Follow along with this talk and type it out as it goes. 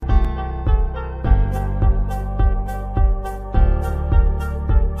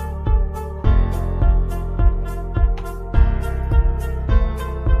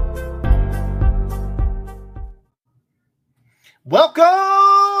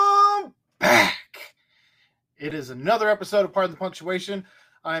It is another episode of Pardon the Punctuation.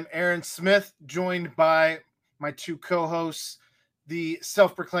 I'm Aaron Smith, joined by my two co-hosts, the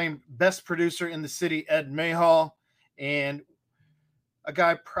self-proclaimed best producer in the city, Ed Mayhall, and a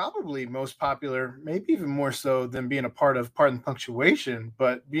guy probably most popular, maybe even more so than being a part of Pardon the Punctuation,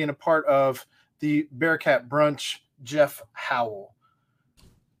 but being a part of the Bearcat Brunch, Jeff Howell.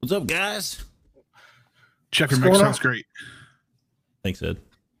 What's up, guys? Jeff, your mic sounds great. Thanks, Ed.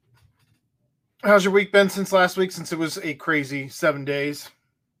 How's your week been since last week, since it was a crazy 7 days?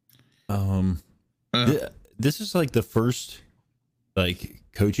 This is like the first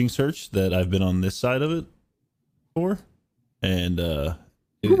coaching search that I've been on this side of it for. And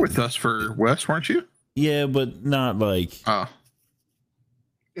you were with us for Wes, weren't you? Yeah, but not like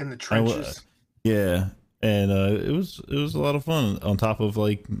in the trenches. Yeah. And it was a lot of fun on top of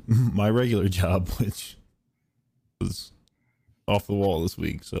like my regular job, which was off the wall this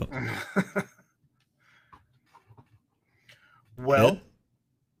week. So well,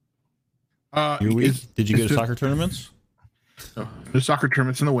 your week? Did you go to soccer tournaments? There's soccer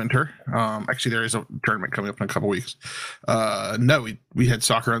tournaments in the winter. Actually, there is a tournament coming up in a couple weeks. No, we had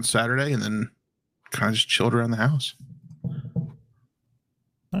soccer on Saturday and then kind of just chilled around the house.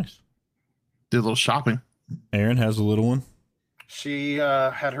 Nice. Did a little shopping. Aaron has a little one. She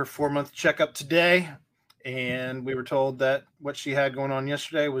had her 4-month checkup today, and we were told that what she had going on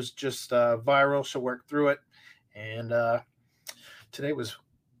yesterday was just viral. She'll work through it, and today was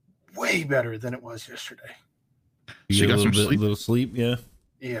way better than it was yesterday. You got some sleep? Little sleep, yeah.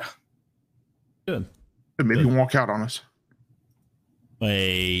 Yeah. Good. Maybe walk out on us.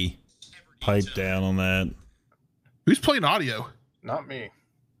 Hey, pipe down on that. Who's playing audio? Not me.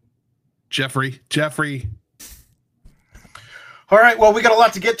 Jeffrey. All right. Well, we got a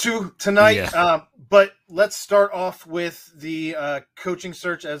lot to get to tonight, but let's start off with the coaching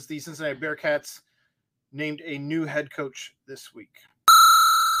search, as the Cincinnati Bearcats named a new head coach this week.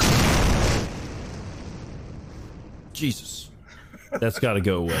 Jesus, that's got to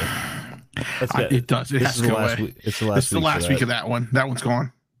go away. It does. It has to go away. It's the last week of that one. That one's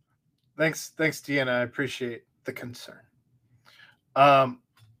gone. Thanks, Deanna. I appreciate the concern.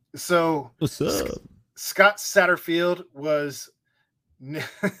 So what's up? Scott Satterfield was named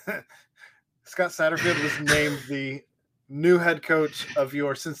the new head coach of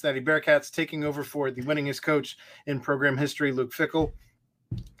your Cincinnati Bearcats, taking over for the winningest coach in program history, Luke Fickell.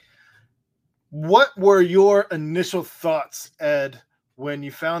 What were your initial thoughts, Ed, when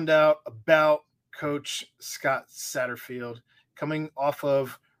you found out about Coach Scott Satterfield coming off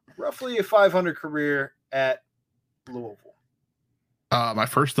of roughly a 500 career at Louisville? My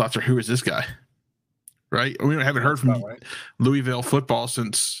first thoughts are, who is this guy? Right? We haven't heard from Louisville football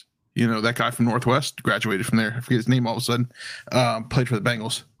since, that guy from Northwest graduated from there. I forget his name all of a sudden. Played for the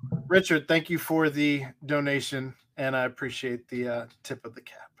Bengals. Richard, thank you for the donation, and I appreciate the tip of the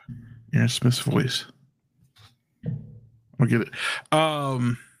cap. Yeah, Smith's voice. I'll get it.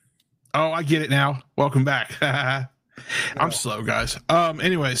 I get it now. Welcome back. I'm slow, guys.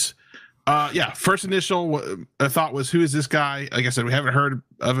 Anyways, first initial thought was, who is this guy? Like I said, we haven't heard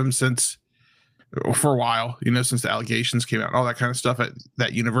of him for a while, since the allegations came out and all that kind of stuff at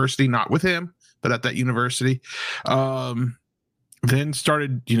that university, not with him, but at that university. Then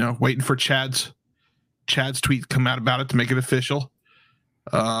started, waiting for Chad's tweet to come out about it to make it official.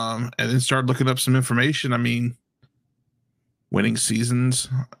 And then started looking up some information. I mean, winning seasons,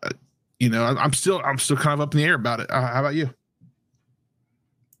 I'm still kind of up in the air about it. How about you,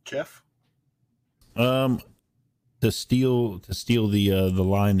 Jeff? To steal the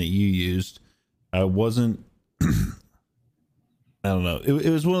line that you used, I wasn't. I don't know. It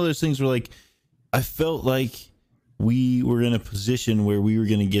was one of those things where I felt like we were in a position where we were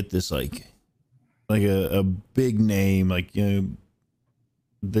going to get this like a big name,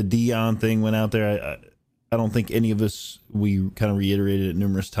 the Dion thing went out there. I don't think any of us, we kind of reiterated it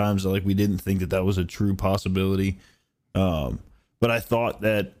numerous times that we didn't think that was a true possibility. But I thought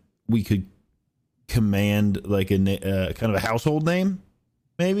that we could command a kind of a household name,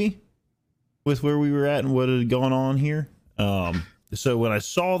 maybe, with where we were at and what had gone on here. So when I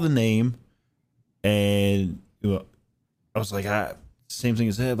saw the name, and I was like, same thing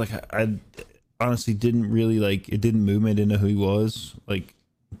as Ed. I honestly didn't really it didn't move me. I didn't know who he was.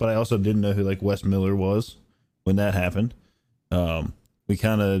 But I also didn't know who Wes Miller was when that happened. We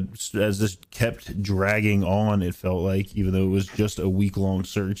kind of, as this kept dragging on, it felt like, even though it was just a week-long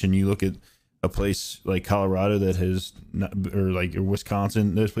search, and you look at a place like Colorado that has not, or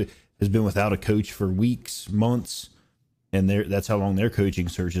Wisconsin, this place has been without a coach for weeks, months, and that's how long their coaching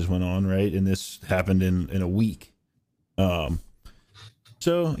searches went on, right? And this happened in a week.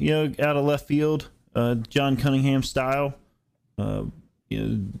 So, out of left field, John Cunningham style. The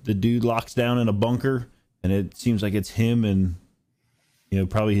dude locks down in a bunker, and it seems like it's him and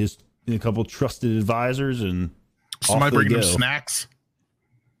probably a couple trusted advisors, and somebody bringing him snacks.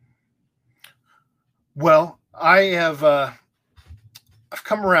 Well, I've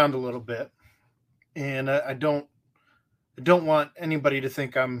come around a little bit, and I don't want anybody to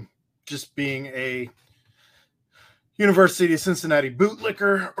think I'm just being a University of Cincinnati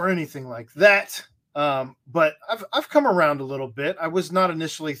bootlicker or anything like that. But I've come around a little bit. I was not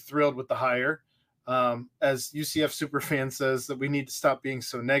initially thrilled with the hire. As UCF superfan says, that we need to stop being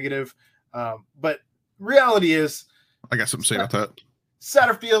so negative. But reality is, I got something to say about that.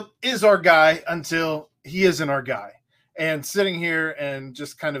 Satterfield is our guy until he isn't our guy. And sitting here and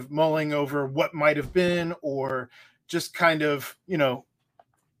just kind of mulling over what might have been, or just kind of,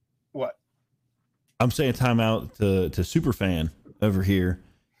 what? I'm saying timeout to superfan over here.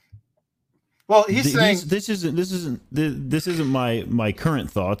 Well, he's saying this isn't my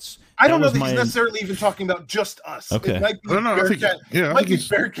current thoughts. I don't know that he's necessarily even talking about just us. Okay. It might be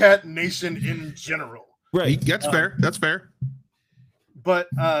Bearcat Nation in general. Right. That's fair. That's fair. But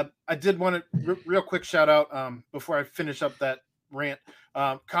I did want to real quick shout out before I finish up that rant.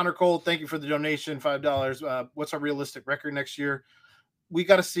 Connor Cole, thank you for the donation, $5. What's our realistic record next year? We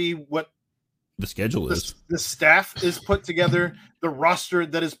got to see what the schedule is. The staff is put together, the roster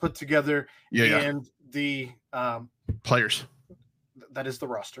that is put together, and the players. That is the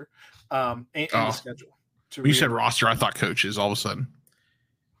roster, and the schedule. When you said roster, I thought coaches. All of a sudden,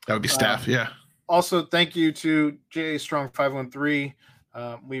 that would be staff. Also, thank you to J.A. Strong 513.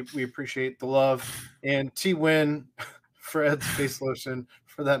 We appreciate the love, and T-Win for Ed's face lotion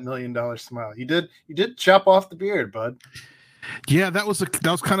for that $1 million smile. You did chop off the beard, bud. Yeah, that was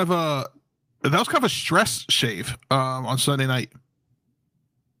kind of a stress shave on Sunday night.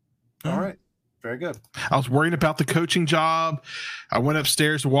 All right. Very good. I was worried about the coaching job. I went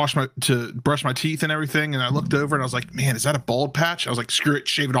upstairs to brush my teeth and everything, and I looked over and I was like, man, is that a bald patch? I was like, screw it,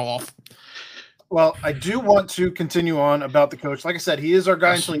 shave it all off. Well, I do want to continue on about the coach. Like I said, he is our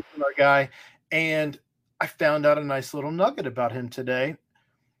guy until he's our guy. And I found out a nice little nugget about him today,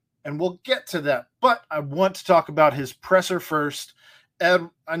 and we'll get to that. But I want to talk about his presser first. Ed,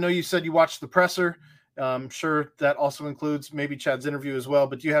 I know you said you watched the presser. I'm sure that also includes maybe Chad's interview as well.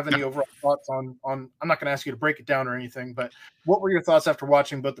 But do you have any overall thoughts on? I'm not going to ask you to break it down or anything, but what were your thoughts after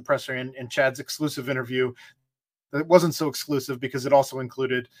watching both the presser and Chad's exclusive interview? It wasn't so exclusive because it also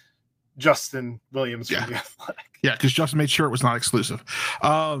included Justin Williams from The Athletic. Yeah, because Justin made sure it was not exclusive.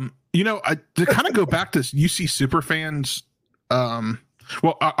 To kind of go back to UC Superfans.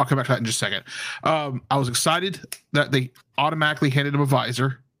 Well, I'll come back to that in just a second. I was excited that they automatically handed him a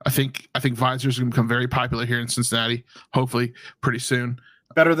visor. I think visors are going to become very popular here in Cincinnati, hopefully pretty soon.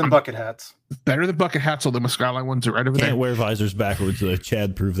 Better than bucket hats. Better than bucket hats, although my Skyline ones are right over there. Can't wear visors backwards.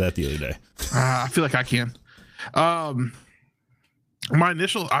 Chad proved that the other day. I feel like I can.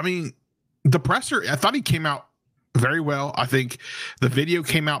 The presser, I thought he came out very well. I think the video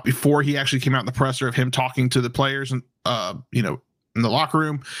came out before he actually came out in the presser of him talking to the players and in the locker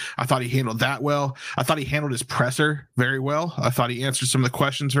room. I thought he handled that well. I thought he handled his presser very well. I thought he answered some of the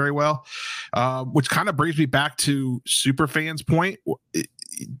questions very well, which kind of brings me back to Superfan's point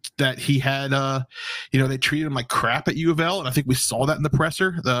that he had, they treated him like crap at U of L. And I think we saw that in the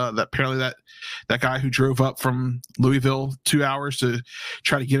presser, that apparently that guy who drove up from Louisville 2 hours to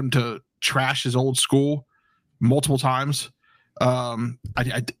try to get him to trash his old school multiple times.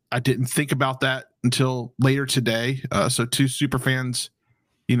 I didn't think about that until later today. So to Superfans,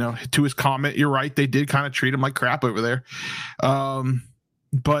 to his comment, you're right. They did kind of treat him like crap over there.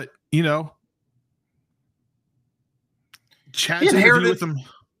 But Chad's interview with him.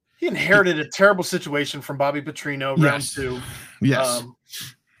 He inherited a terrible situation from Bobby Petrino, round two. Yes.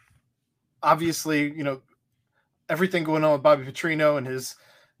 Obviously, everything going on with Bobby Petrino and his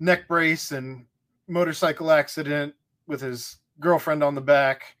neck brace and motorcycle accident with his girlfriend on the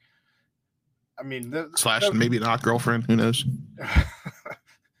back. I mean, maybe not girlfriend. Who knows?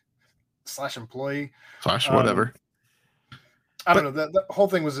 / employee. / whatever. I don't know. The whole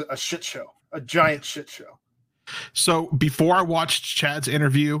thing was a shit show, a giant shit show. So before I watched Chad's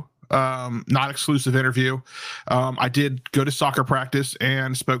interview, not exclusive interview, I did go to soccer practice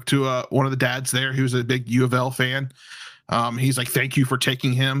and spoke to one of the dads there who's a big U of L fan. He's like, thank you for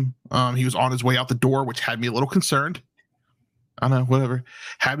taking him. He was on his way out the door, which had me a little concerned. I don't know, whatever.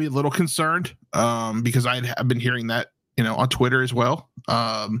 Had me a little concerned because I've been hearing that, on Twitter as well.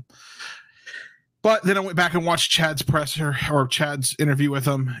 But then I went back and watched Chad's presser or Chad's interview with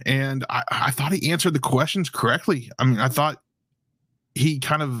him, and I thought he answered the questions correctly. I mean, I thought he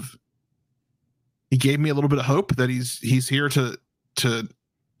kind of he gave me a little bit of hope that he's here to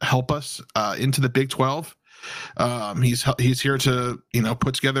help us into the Big 12. He's here to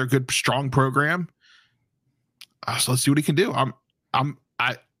put together a good strong program. So let's see what he can do.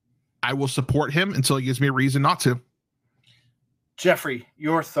 I will support him until he gives me a reason not to. Jeffrey,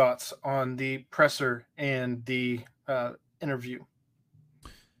 your thoughts on the presser and the interview?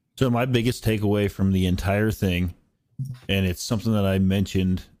 So my biggest takeaway from the entire thing, and it's something that I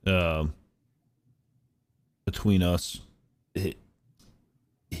mentioned between us,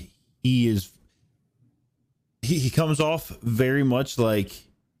 he comes off very much like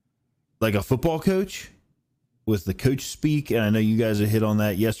a football coach with the coach speak. And I know you guys have hit on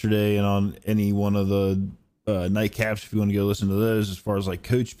that yesterday and on any one of the nightcaps if you want to go listen to those as far as like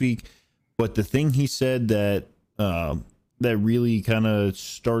coach speak. But the thing he said that that really kind of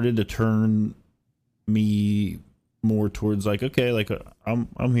started to turn me more towards like, okay, like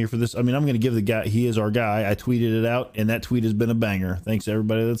I'm here for this. I mean, I'm going to give the guy, he is our guy. I tweeted it out and that tweet has been a banger. Thanks to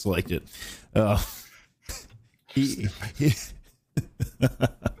everybody that's liked it. He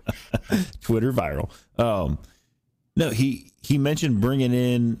Twitter viral. No, he mentioned bringing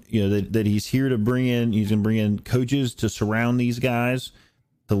in, that he's here to bring in coaches to surround these guys,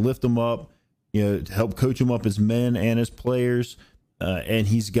 to lift them up, to help coach them up as men and as players. And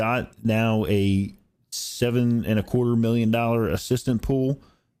he's got now a $7.25 million assistant pool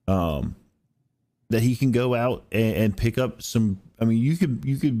that he can go out and pick up some. I mean, you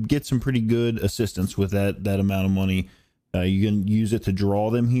could get some pretty good assistants with that amount of money. You can use it to draw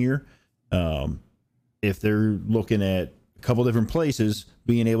them here. If they're looking at a couple different places,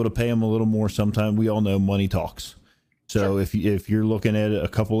 being able to pay them a little more. Sometimes we all know money talks. So sure. if you're looking at a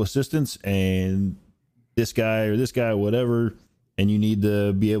couple assistants and this guy or whatever, and you need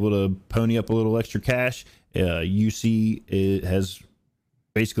to be able to pony up a little extra cash, UC has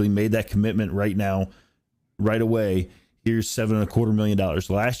basically made that commitment right now, right away. Here's $7.25 million.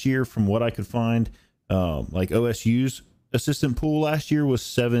 Last year, from what I could find, like OSU's assistant pool last year was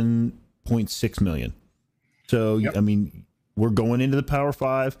 $7.6 million. So yep. I mean, we're going into the Power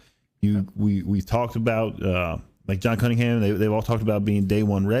Five. We've talked about like John Cunningham. They've all talked about being day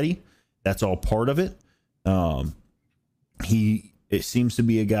one ready. That's all part of it. It seems to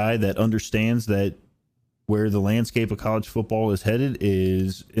be a guy that understands that where the landscape of college football is headed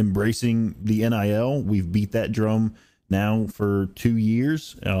is embracing the NIL. We've beat that drum now for 2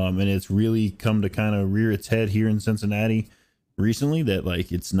 years, and it's really come to kind of rear its head here in Cincinnati recently, that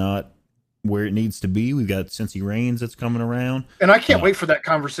like it's not where it needs to be. We've got Cincy Reigns that's coming around, and I can't wait for that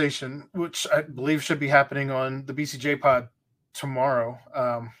conversation, which I believe should be happening on the BCJ pod tomorrow.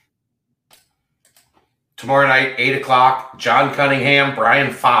 Tomorrow night, 8:00, John Cunningham,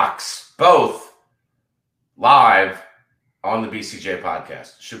 Brian Fox, both live on the BCJ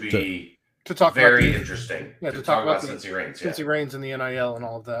podcast. Should be to talk very about interesting. Yeah, to talk about Cincy Reigns. Cincy Reigns and the NIL and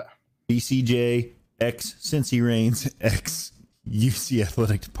all of that. BCJ X Cincy Reigns X UC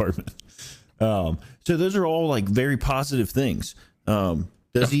Athletic Department. So those are all like very positive things.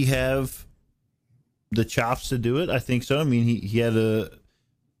 Does he have the chops to do it? I think so. I mean, he had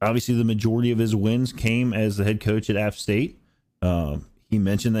obviously the majority of his wins came as the head coach at App State. He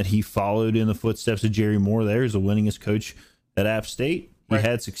mentioned that he followed in the footsteps of Jerry Moore there as the winningest coach at App State. He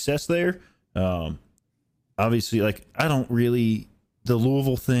had success there. Obviously, like the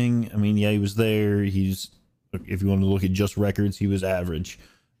Louisville thing, I mean, yeah, he was there. If you want to look at just records, he was average.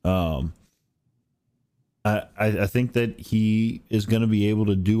 I think that he is going to be able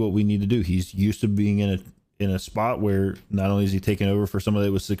to do what we need to do. He's used to being in a spot where not only is he taking over for somebody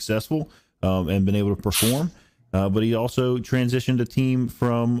that was successful and been able to perform, but he also transitioned a team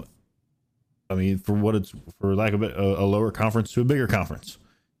from, I mean, for lack of a lower conference to a bigger conference.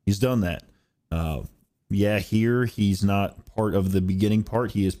 He's done that. Here he's not part of the beginning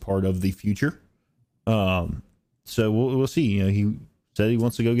part. He is part of the future. So we'll see. He said he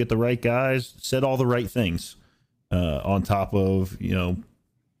wants to go get the right guys, said all the right things on top of,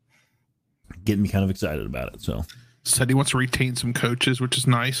 getting me kind of excited about it. So said he wants to retain some coaches, which is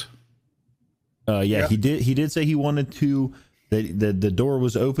nice. He did say he wanted to, that the door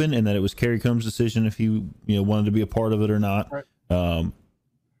was open and that it was Kerry Combs' decision if he wanted to be a part of it or not. Right.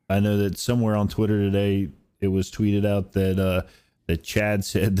 I know that somewhere on Twitter today it was tweeted out that Chad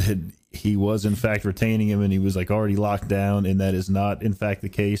said that he was in fact retaining him and he was like already locked down, and that is not in fact the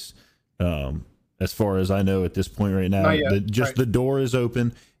case. As far as I know at this point right now, the door is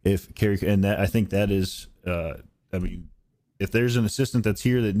open. If Kerry, and that I think that is, I mean, if there's an assistant that's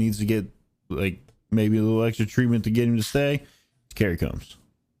here that needs to get like maybe a little extra treatment to get him to stay, it's Kerry Combs.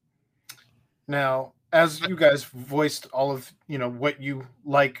 Now, as you guys voiced all of what you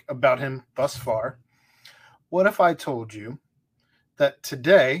like about him thus far, what if I told you that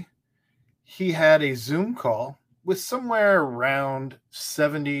today he had a Zoom call with somewhere around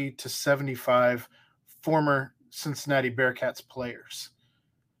 70 to 75 former Cincinnati Bearcats players?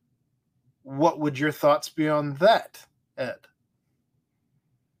 What would your thoughts be on that, Ed?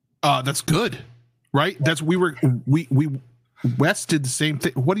 That's good, right? That's we Wes did the same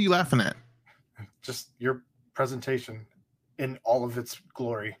thing. What are you laughing at? Just your presentation in all of its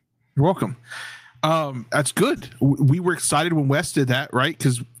glory. You're welcome. That's good. We were excited when Wes did that, right?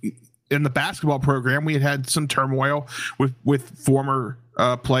 Because in the basketball program, we had some turmoil with former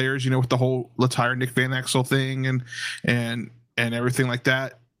players, with the whole let's hire Nick Van Exel thing and everything like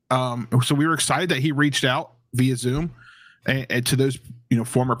that. So we were excited that he reached out via Zoom and to those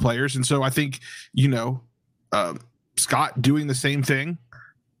former players. And so I think Scott doing the same thing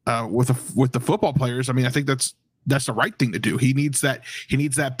with the football players. I mean, I think that's the right thing to do. He needs that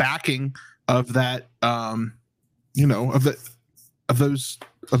backing of that of those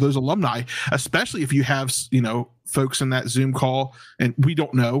alumni, especially if you have folks in that Zoom call, and we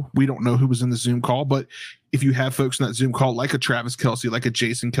don't know who was in the Zoom call, but if you have folks in that Zoom call like a Travis Kelce, like a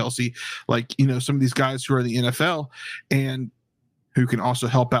Jason Kelce, like some of these guys who are in the NFL and who can also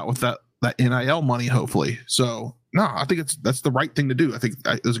help out with that NIL money, hopefully. So no, I think that's the right thing to do. I think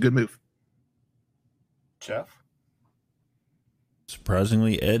it was a good move. Jeff?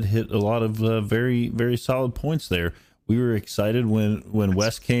 Surprisingly, Ed hit a lot of very, very solid points there. We were excited when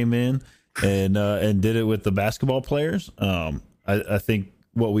Wes came in and did it with the basketball players. I think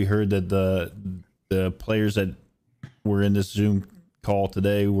what we heard that the players that were in this Zoom call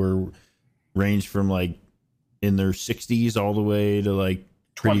today were ranged from like in their 60s all the way to like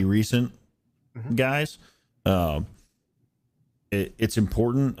pretty recent guys. It's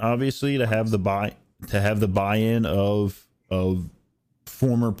important, obviously, to have the buy-in of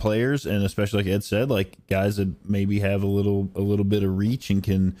former players, and especially like Ed said, like guys that maybe have a little bit of reach and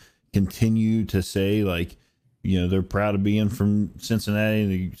can continue to say like, they're proud of being from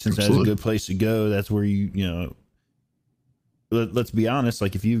Cincinnati. Cincinnati's a good place to go. That's where let's be honest.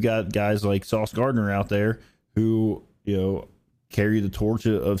 Like if you've got guys like Sauce Gardner out there who, carry the torch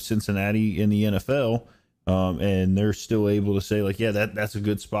of Cincinnati in the NFL, and they're still able to say like, yeah, that's a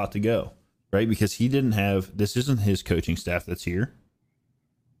good spot to go. Right. Because this isn't his coaching staff that's here.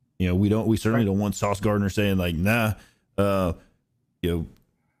 We certainly don't want Sauce Gardner saying like, nah, go to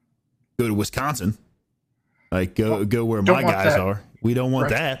Wisconsin, like go where my guys are. We don't want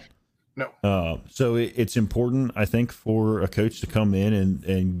that. No. So it's important, I think, for a coach to come in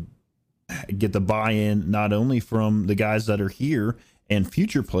and get the buy-in, not only from the guys that are here and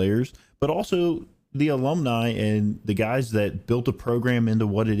future players, but also the alumni and the guys that built the program into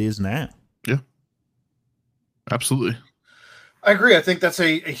what it is now. Yeah, absolutely. I agree. I think that's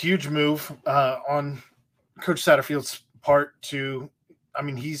a huge move on Coach Satterfield's part to, get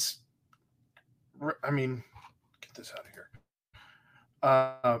this out of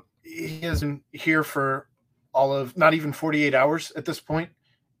here. He has been here for all of not even 48 hours at this point.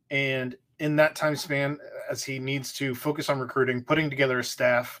 And in that time span, as he needs to focus on recruiting, putting together a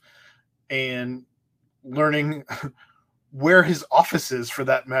staff, and learning where his office is, for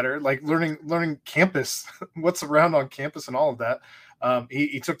that matter, like learning campus, what's around on campus and all of that.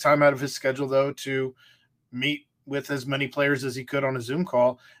 He took time out of his schedule, though, to meet with as many players as he could on a Zoom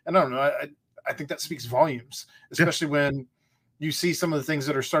call. And I don't know, I think that speaks volumes, especially when you see some of the things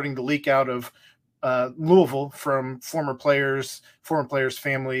that are starting to leak out of Louisville from former players,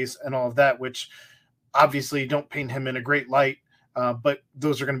 families, and all of that, which obviously don't paint him in a great light. But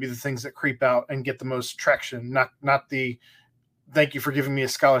those are going to be the things that creep out and get the most traction, not the thank you for giving me a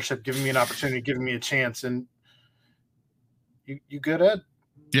scholarship, giving me an opportunity, giving me a chance. And you good, Ed?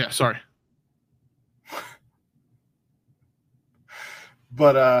 Yeah, sorry.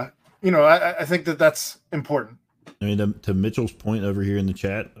 But, I think that's important. I mean, to Mitchell's point over here in the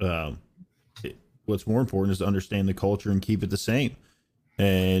chat, what's more important is to understand the culture and keep it the same.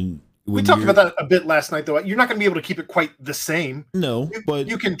 And we talked about that a bit last night, though. You're not going to be able to keep it quite the same. No, but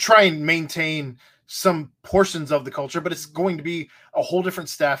you can try and maintain some portions of the culture, but it's going to be a whole different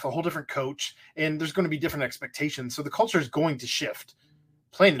staff, a whole different coach, and there's going to be different expectations. So the culture is going to shift,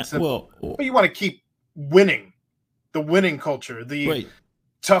 plain and simple. Well, but you want to keep winning, the winning culture, the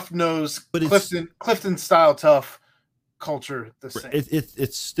tough nose, Clifton style tough culture. The same.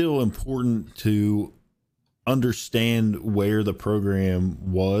 It's still important to understand where the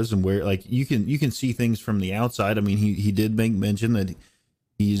program was and where, like, you can see things from the outside. I mean, he did make mention that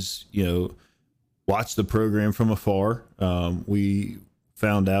he's watched the program from afar. We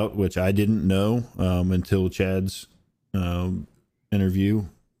found out, which I didn't know until Chad's interview,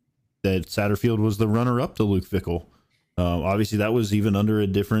 that Satterfield was the runner-up to Luke Fickell. Obviously, that was even under a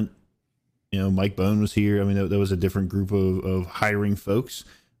different, Mike Bohn was here. I mean, that was a different group of hiring folks.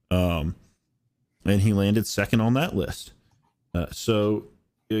 And he landed second on that list. So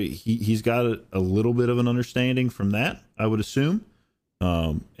he's got a little bit of an understanding from that, I would assume.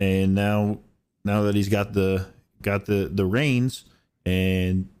 And now that he's got the reins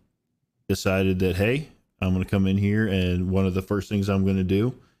and decided that, hey, I'm going to come in here, and one of the first things I'm going to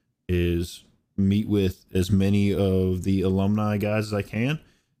do is meet with as many of the alumni guys as I can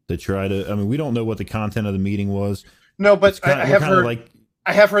to try to. I mean, we don't know what the content of the meeting was. No, but I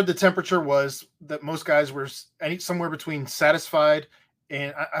have heard the temperature was that most guys were somewhere between satisfied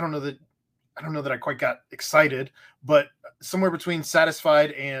and I don't know that I quite got excited, but somewhere between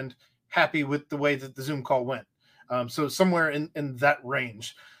satisfied and happy with the way that the Zoom call went. So somewhere in that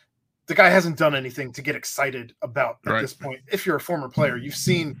range. The guy hasn't done anything to get excited about at this point. If you're a former player, you've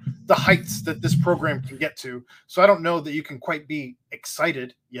seen the heights that this program can get to. So I don't know that you can quite be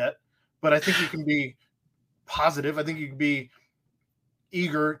excited yet, but I think you can be positive. I think you can be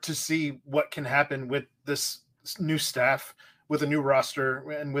eager to see what can happen with this new staff, with a new roster,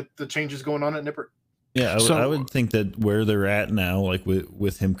 and with the changes going on at Nippert. Yeah, I would think that where they're at now, like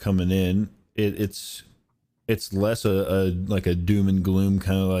with him coming in, it's less a doom and gloom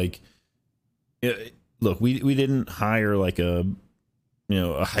kind of like. Look, we didn't hire like a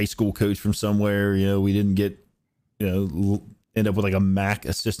high school coach from somewhere. We didn't get end up with like a MAC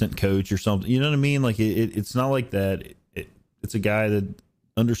assistant coach or something. You know what I mean? Like it's not like that. It's a guy that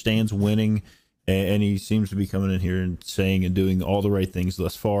understands winning, and he seems to be coming in here and saying and doing all the right things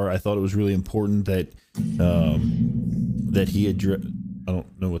thus far. I thought it was really important that he addressed. I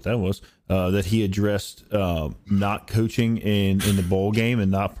don't know what that was. That he addressed not coaching in the bowl game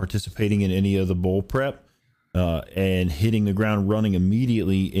and not participating in any of the bowl prep, and hitting the ground running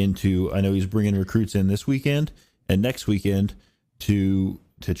immediately into. I know he's bringing recruits in this weekend and next weekend to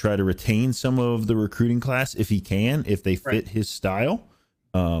try to retain some of the recruiting class if he can, if they fit his style,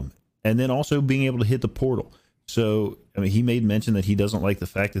 and then also being able to hit the portal. So, I mean, he made mention that he doesn't like the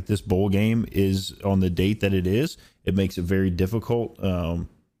fact that this bowl game is on the date that it is. It makes it very difficult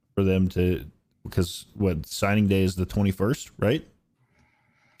for them because signing day is the 21st, right?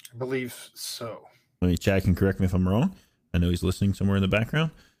 I believe so. I mean, Chad can correct me if I'm wrong. I know he's listening somewhere in the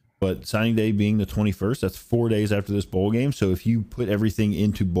background. But signing day being the 21st, that's 4 days after this bowl game. So if you put everything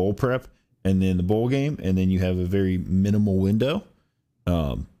into bowl prep and then the bowl game, and then you have a very minimal window,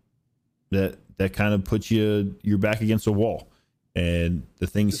 that kind of puts you're back against a wall. And the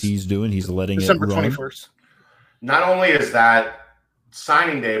things he's doing, he's letting December it run. 21st. Not only is that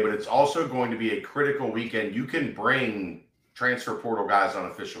signing day, but it's also going to be a critical weekend. You can bring transfer portal guys on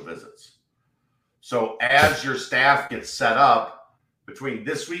official visits. So as your staff gets set up between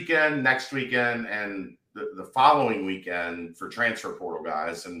this weekend, next weekend, and the following weekend for transfer portal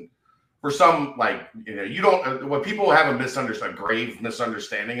guys, and for some, you don't, what people have a grave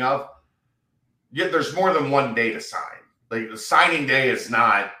misunderstanding of, there's more than one day to sign. Like the signing day is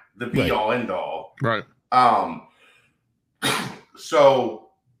not the be all end all. Right. So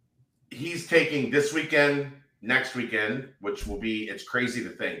he's taking this weekend, next weekend, which will be, it's crazy to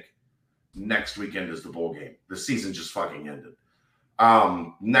think next weekend is the bowl game. The season just fucking ended.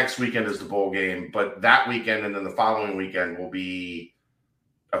 Next weekend is the bowl game, but that weekend and then the following weekend will be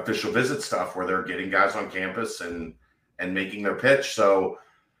official visit stuff where they're getting guys on campus and making their pitch. So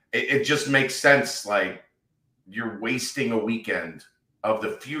it just makes sense. Like, you're wasting a weekend of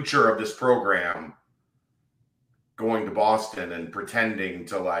the future of this program going to Boston and pretending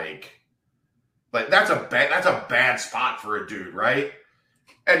to like that's a bad spot for a dude, right?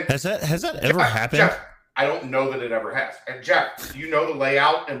 And has that ever happened? Jeff, I don't know that it ever has. And Jeff, do you know the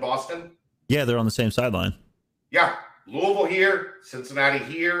layout in Boston? Yeah, they're on the same sideline. Yeah. Louisville here, Cincinnati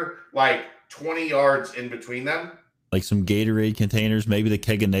here, like 20 yards in between them. Like some Gatorade containers, maybe the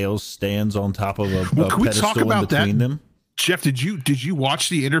keg of nails stands on top of a can we pedestal talk about in between that? them. Jeff, did you watch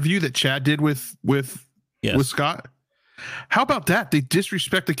the interview that Chad did with Scott? How about that? They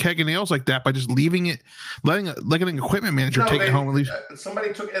disrespect the keg of nails like that by just leaving it, letting an equipment manager take it home and leave.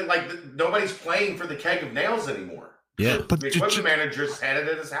 Somebody took it, nobody's playing for the keg of nails anymore. Yeah, but the equipment manager just had it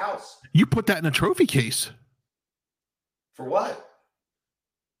at his house. You put that in a trophy case. For what?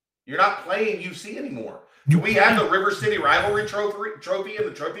 You're not playing UC anymore. Do we have the River City rivalry trophy in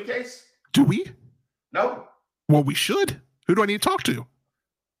the trophy case? Do we? No. Well, we should. Who do I need to talk to?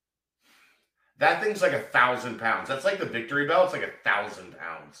 That thing's like 1,000 pounds. That's like the victory bell. It's like 1,000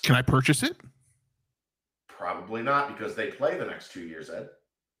 pounds. Can I purchase it? Probably not, because they play the next 2 years, Ed.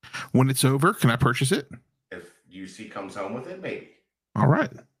 When it's over, can I purchase it? If UC comes home with it, maybe. All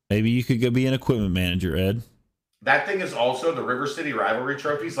right. Maybe you could go be an equipment manager, Ed. That thing is also, the River City Rivalry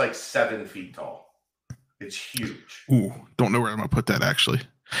Trophy is like 7 feet tall. It's huge. Ooh, don't know where I'm gonna put that actually.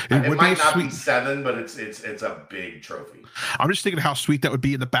 It would might be not sweet. be 7, but it's a big trophy. I'm just thinking how sweet that would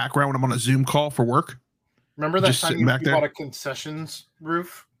be in the background when I'm on a Zoom call for work. Remember that Just time sitting you back there? bought a concessions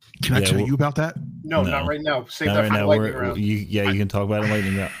roof? Can I Yeah, tell well- you about that? No, No. not right now. Save Not that right for the now. lightning round. You can talk about it in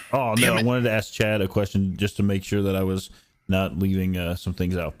lightning round. Oh Damn no, I it. wanted to ask Chad a question just to make sure that I was not leaving some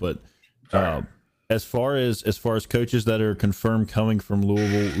things out. But Sorry. as far as coaches that are confirmed coming from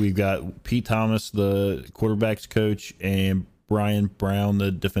Louisville, we've got Pete Thomas, the quarterbacks coach, and Brian Brown,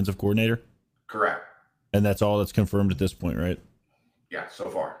 the defensive coordinator. Correct. And that's all that's confirmed at this point, right? Yeah, so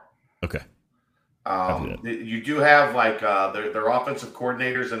far. Okay. Copy You do have like their offensive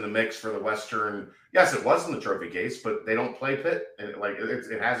coordinators in the mix for the Western. Yes, it was in the trophy case, but they don't play Pitt, and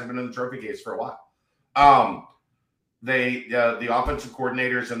it hasn't been in the trophy case for a while. The offensive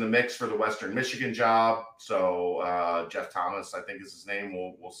coordinators in the mix for the Western Michigan job. So Jeff Thomas, I think is his name.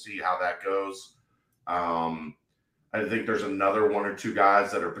 We'll see how that goes. I think there's another 1 or 2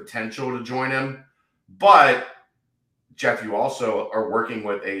 guys that are potential to join him, but Jeff, you also are working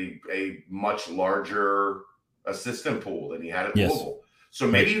with a much larger assistant pool than he had at Yes. Louisville. So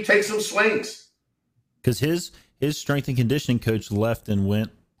maybe you take some swings Because his strength and conditioning coach left and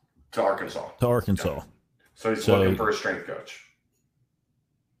went to Arkansas. to Arkansas. So he's So- looking for a strength coach.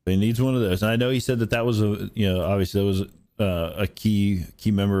 He needs one of those. And I know he said that was obviously that was a key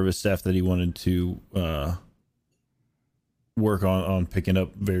member of his staff that he wanted to work on picking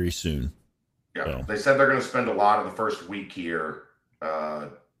up very soon. Yeah, So. they said they're going to spend a lot of the first week here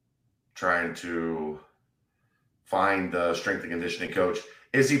trying to find the strength and conditioning coach.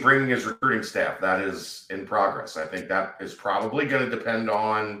 Is he bringing his recruiting staff? That is in progress. I think that is probably going to depend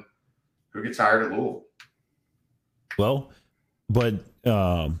on who gets hired at Louisville. Well, but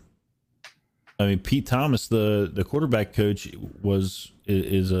I mean, Pete Thomas, the quarterback coach,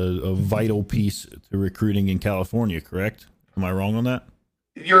 is a vital piece to recruiting in California. Correct? Am I wrong on that?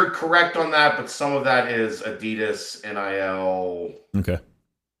 You're correct on that, but some of that is Adidas, NIL, Okay.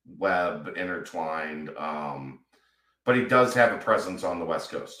 web intertwined. But he does have a presence on the West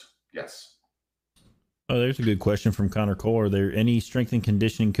Coast. Yes. Oh, there's a good question from Connor Cole. Are there any strength and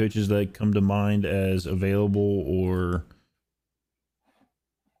conditioning coaches that come to mind as available, or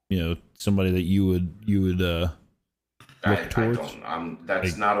somebody that you would look towards?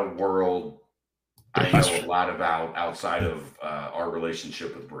 That's not a world I know a lot about outside of our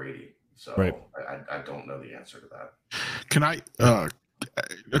relationship with Brady. So Right. I don't know the answer to that. Can I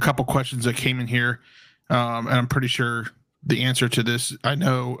a couple questions that came in here, and I'm pretty sure the answer to this. I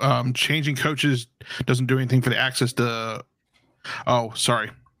know changing coaches doesn't do anything for the access to. Oh, sorry,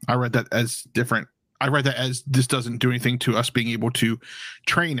 I read that as different. I read that as this doesn't do anything to us being able to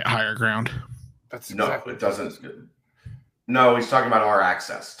train at Higher Ground. That's No, exactly it doesn't. No, he's talking about our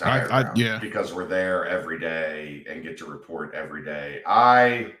access to Higher I- Ground, yeah. because we're there every day and get to report every day.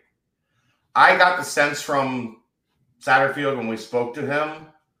 I got the sense from Satterfield when we spoke to him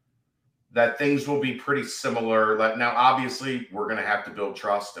that things will be pretty similar. Like, now, obviously, we're going to have to build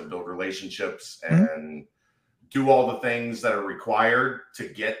trust and build relationships and do all the things that are required to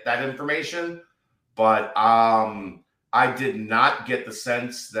get that information. But I did not get the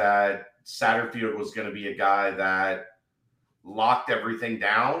sense that Satterfield was going to be a guy that locked everything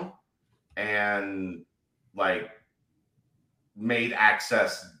down and made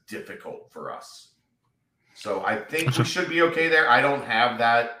access difficult for us. So I think we should be okay there. I don't have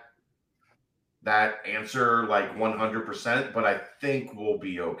that answer 100%, but I think we'll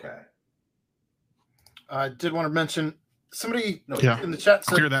be okay. I did want to mention somebody Yeah. in the chat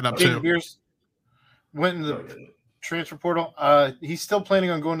said Clear that up David too. Beers went in No, the he didn't. transfer portal. He's still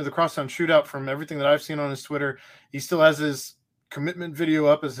planning on going to the Crosstown Shootout. From everything that I've seen on his Twitter, he still has his commitment video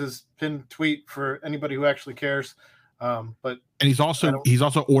up as his pinned tweet for anybody who actually cares. But And he's also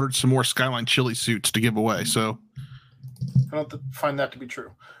ordered some more Skyline chili suits to give away. So I don't find that to be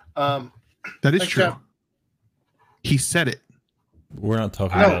true. that is Thanks, true. Jeff. He said it. We're not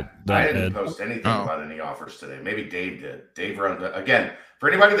talking I about I that, didn't Ed. post anything Oh. about any offers today. Maybe Dave did. Dave runs again. For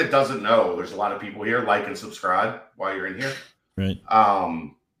anybody that doesn't know, there's a lot of people here. Like and subscribe while you're in here. Right.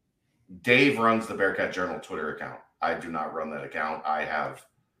 Dave runs the Bearcat Journal Twitter account. I do not run that account. I have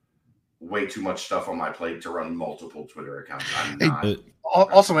way too much stuff on my plate to run multiple Twitter accounts. I'm Hey, not.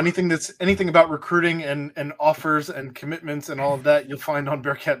 Also, anything about recruiting and offers and commitments and all of that, you'll find on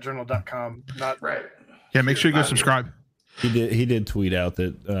BearcatJournal.com. Not Right. Yeah, make sure you go Not- subscribe. He did tweet out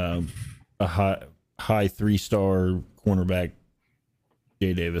that a high 3-star cornerback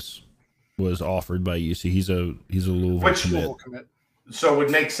Jay Davis was offered by UC. He's a Louisville commit. So it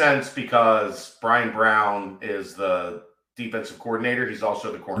would make sense because Brian Brown is the defensive coordinator. He's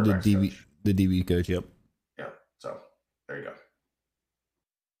also the cornerback coach. The DB coach, yep. Yeah, so there you go.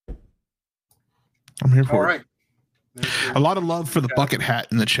 I'm here for All it. right. A lot of love for the bucket hat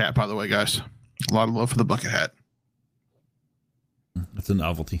in the chat, by the way, guys. A lot of love for the bucket hat. It's a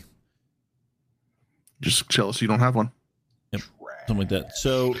novelty. Just jealous you don't have one. Yep, something like that.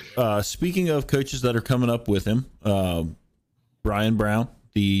 So, speaking of coaches that are coming up with him, Brian Brown,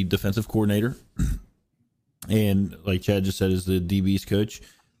 the defensive coordinator, and like Chad just said, is the DB's coach.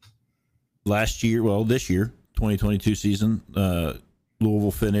 This year, 2022 season,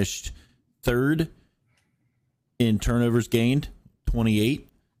 Louisville finished 3rd in turnovers gained, 28.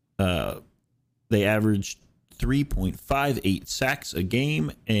 They averaged 3.58 sacks a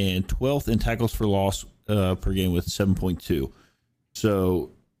game and 12th in tackles for loss per game with 7.2. So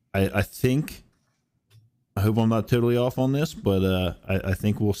I think, I hope I'm not totally off on this, but I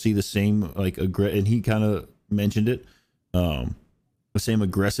think we'll see the same, and he kind of mentioned it, the same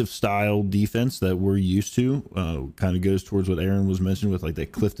aggressive style defense that we're used to. Kind of goes towards what Aaron was mentioning with like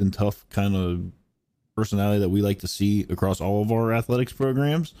that Clifton Tough kind of personality that we like to see across all of our athletics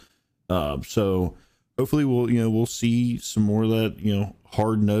programs. So hopefully we'll see some more of that,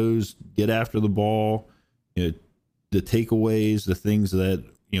 hard nosed, get after the ball, the takeaways, the things that,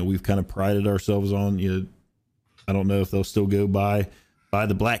 we've kind of prided ourselves on. I don't know if they'll still go by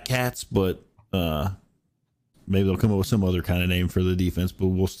the Black Cats, but maybe they'll come up with some other kind of name for the defense, but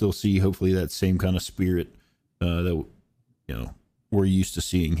we'll still see hopefully that same kind of spirit that we're used to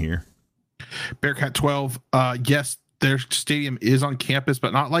seeing here. Bearcat 12, yes, their stadium is on campus,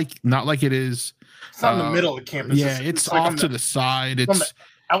 but not like it is. It's not in the middle of the campus. Yeah, it's off to the side. It's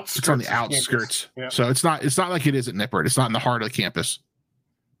on the outskirts. Yeah. So it's not like it is at Nippert. It's not in the heart of the campus.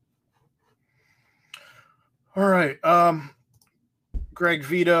 All right. Greg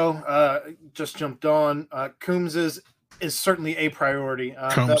Vito just jumped on. Coombs is certainly a priority.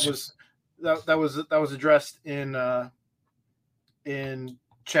 That was addressed in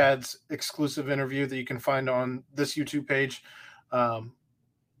Chad's exclusive interview that you can find on this YouTube page. That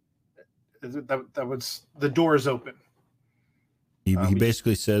was, the door is open. He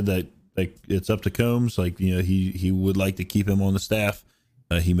basically said that it's up to Combs. He would like to keep him on the staff.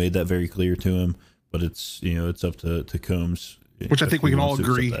 He made that very clear to him, but it's up to Combs. Which I think we can all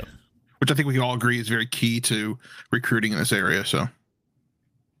agree. Which I think we can all agree is very key to recruiting in this area. So,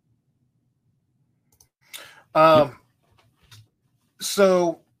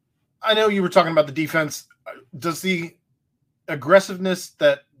 so I know you were talking about the defense. Does the aggressiveness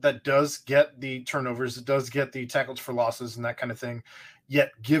that does get the turnovers, it does get the tackles for losses and that kind of thing,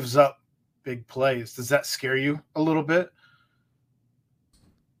 yet gives up big plays, does that scare you a little bit?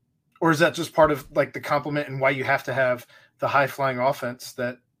 Or is that just part of like the compliment and why you have to have the high flying offense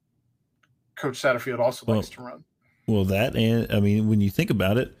that Coach Satterfield also likes to run? Well, that, and I mean, when you think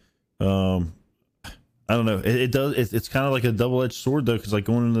about it, I don't know. It does. It's kind of like a double-edged sword though, because like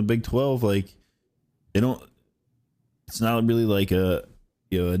going into the Big 12, like it's not really like a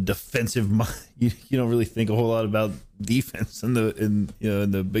defensive. You don't really think a whole lot about defense in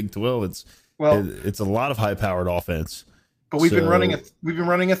the Big 12. It's a lot of high-powered offense. But we've been running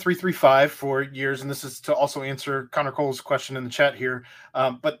a 3-3-5 for years, and this is to also answer Connor Cole's question in the chat here.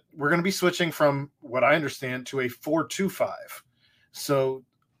 But we're going to be switching from what I understand to a 4-2-5. So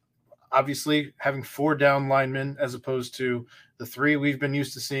obviously having 4 down linemen as opposed to the 3 we've been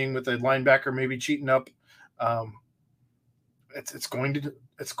used to seeing with a linebacker maybe cheating up. It's going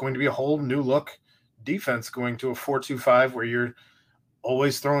to be a whole new look defense going to a 4-2-5 where you're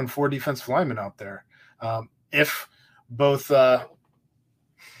always throwing 4 defensive linemen out there. If both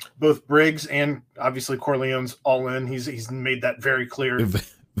Briggs and obviously Corleone's all in. He's made that very clear.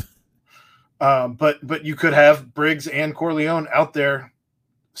 But you could have Briggs and Corleone out there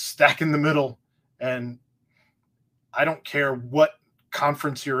stack in the middle, and I don't care what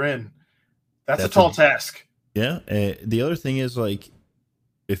conference you're in. That's a tall task. Yeah. The other thing is, like,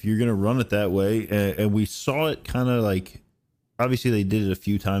 if you're going to run it that way, and we saw it kind of like, obviously they did it a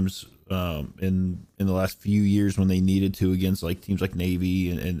few times in the last few years when they needed to against like teams like Navy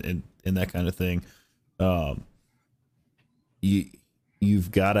and that kind of thing.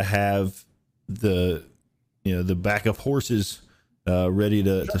 You've got to have the backup horses ready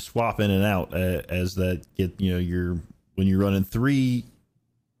to swap in and out as that get, when you're running 3,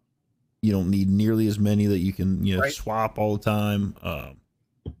 you don't need nearly as many that you can right. swap all the time.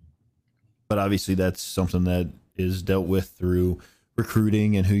 But obviously that's something that is dealt with through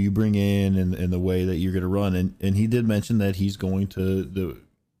recruiting and who you bring in and the way that you're going to run. And he did mention that he's going to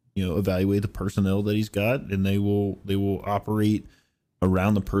evaluate the personnel that he's got, and they will operate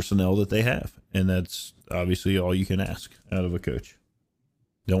around the personnel that they have. And that's obviously all you can ask out of a coach.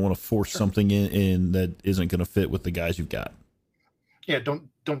 You don't want to force something in that isn't going to fit with the guys you've got. Yeah, don't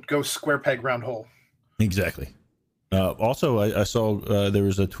go square peg round hole. Exactly. Also, I saw there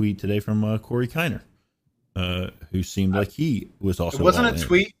was a tweet today from Corey Kiner, who seemed like he was also. It wasn't a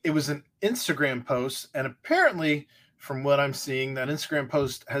tweet; it was an Instagram post, and apparently, from what I'm seeing, that Instagram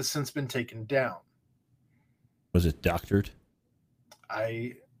post has since been taken down. Was it doctored?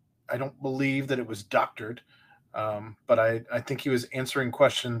 I don't believe that it was doctored, but I think he was answering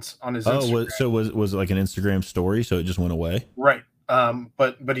questions on his. Instagram. Was it like an Instagram story? So it just went away, right?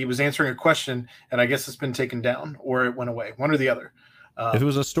 But he was answering a question, and I guess it's been taken down or it went away, one or the other. If it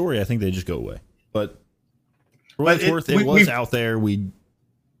was a story, I think they just go away. But for what it's worth, it was out there.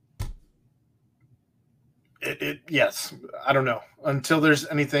 Yes, I don't know until there's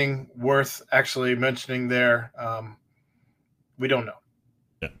anything worth actually mentioning there. We don't know.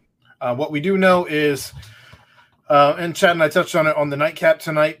 Yeah. What we do know is, and Chad and I touched on it on the nightcap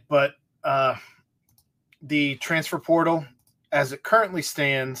tonight, but the transfer portal, as it currently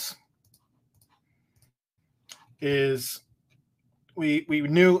stands, is we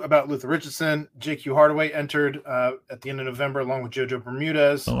knew about Luther Richardson. J.Q. Hardaway entered at the end of November along with JoJo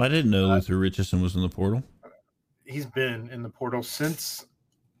Bermudez. Oh, I didn't know Luther Richardson was in the portal. He's been in the portal since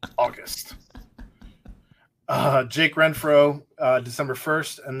August. Jake Renfro, December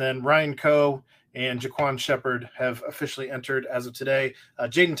 1st, and then Ryan Coe and Jaquan Shepard have officially entered as of today.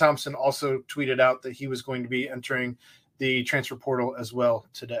 Jaden Thompson also tweeted out that he was going to be entering the transfer portal as well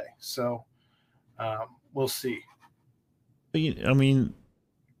today. So we'll see. I mean,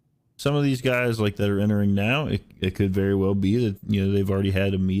 some of these guys like that are entering now, it could very well be that, they've already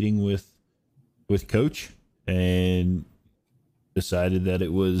had a meeting with coach and decided that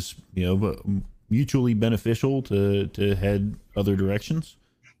it was, mutually beneficial to head other directions.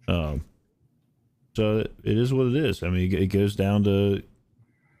 So it is what it is. I mean, it goes down to,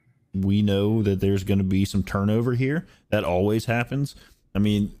 we know that there's going to be some turnover here. That always happens. I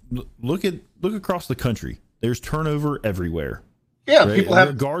mean, look across the country. There's turnover everywhere. Yeah, right? people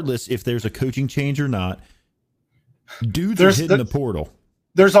regardless if there's a coaching change or not. Dudes are hitting the portal.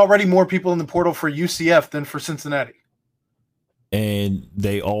 There's already more people in the portal for UCF than for Cincinnati. And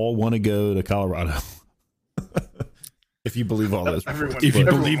they all want to go to Colorado. If you believe all this. If you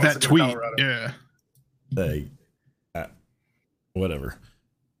believe that tweet. Yeah. Whatever.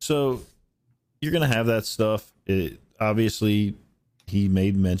 So you're going to have that stuff. Obviously, he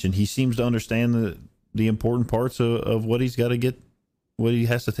made mention. He seems to understand the important parts of what he's got to get, what he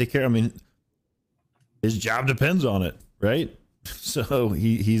has to take care of. I mean, his job depends on it, right? So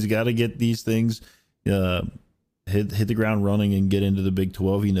he's got to get these things, hit the ground running and get into the Big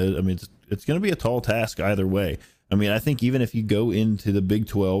 12. I mean, it's going to be a tall task either way. I mean, I think even if you go into the Big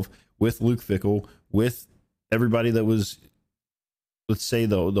 12 with Luke Fickell, with everybody that was, let's say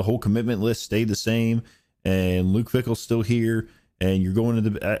the whole commitment list stayed the same, and Luke Fickell's still here, and you're going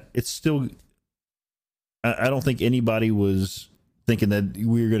to it's still. I don't think anybody was thinking that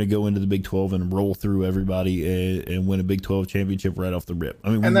we were going to go into the Big 12 and roll through everybody and win a Big 12 championship right off the rip. I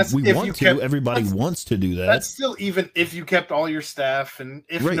mean, we want to. Everybody wants to do that. That's still even if you kept all your staff and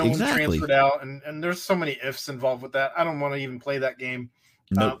if no one transferred out, and there's so many ifs involved with that. I don't want to even play that game.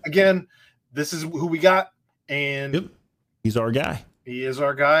 Nope. Again, this is who we got, and yep. He's our guy. He is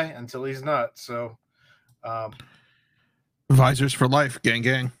our guy until he's not. So, visors for life, gang,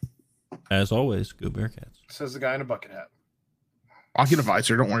 gang. As always, go Bearcats. Says the guy in a bucket hat. I'll get a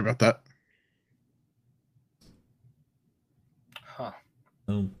visor. Don't worry about that. Huh.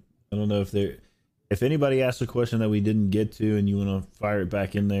 I don't know if anybody asks a question that we didn't get to and you want to fire it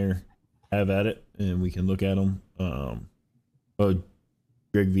back in there, have at it, and we can look at them.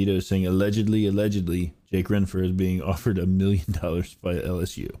 Greg Vito is saying allegedly, Jake Renfro is being offered $1 million by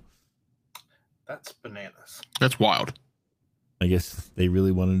LSU. That's bananas. That's wild. I guess they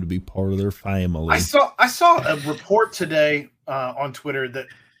really wanted to be part of their family. I saw a report today on Twitter that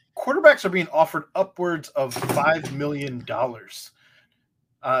quarterbacks are being offered upwards of $5 million.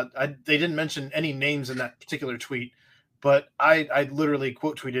 They didn't mention any names in that particular tweet, but I literally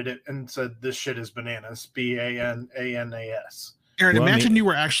quote tweeted it and said, "This shit is bananas." BANANAS. Aaron, imagine you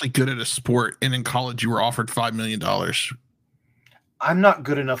were actually good at a sport and in college you were offered $5 million. I'm not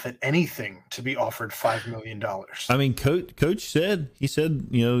good enough at anything to be offered $5 million. I mean, coach said,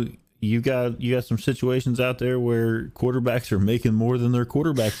 you got some situations out there where quarterbacks are making more than their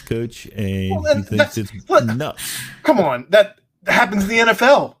quarterbacks, coach, and he thinks it's nuts. Come on, that happens in the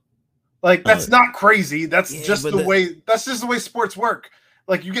NFL. Like, that's not crazy. That's just the way. That's just the way sports work.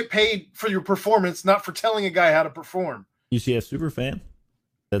 Like, you get paid for your performance, not for telling a guy how to perform. UCF superfan.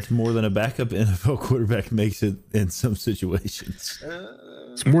 That's more than a backup NFL quarterback makes it in some situations.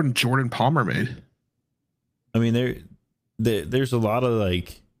 It's more than Jordan Palmer made. I mean, there's a lot of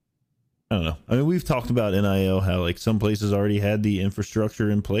like, I don't know. I mean, we've talked about NIL, how like some places already had the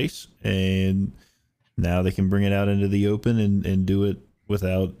infrastructure in place, and now they can bring it out into the open and do it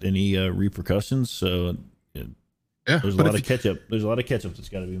without any repercussions. So there's a lot of catch up. There's a lot of catch up that's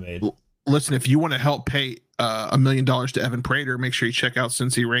got to be made. Listen, if you want to help pay $1 million to Evan Prater, make sure you check out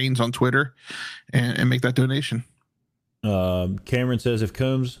Cincy Reigns on Twitter and make that donation. Cameron says if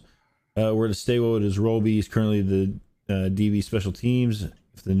Combs were to stay, what would his role be? He's currently the DB special teams.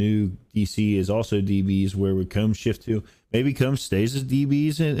 If the new DC is also DBs, where would Combs shift to? Maybe Combs stays as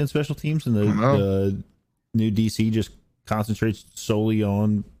DBs in special teams, and the new DC just concentrates solely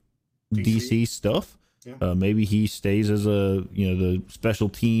on DC stuff. Yeah. Maybe he stays as the special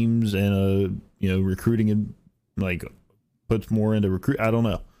teams and recruiting and like puts more into recruit. I don't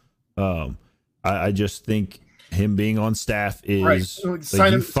know. I just think him being on staff is right. Like,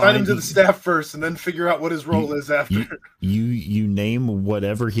 sign him to the staff first, and then figure out what his role is after. You name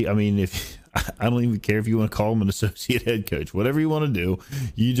whatever he. I mean, if I don't even care if you want to call him an associate head coach, whatever you want to do,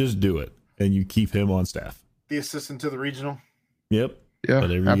 you just do it, and you keep him on staff. The assistant to the regional. Yep. Yeah.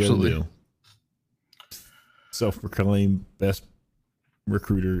 Whatever absolutely. You gotta do. Self-proclaimed best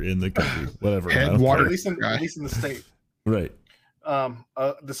recruiter in the country. Whatever. Headwater. At least in the state. Right.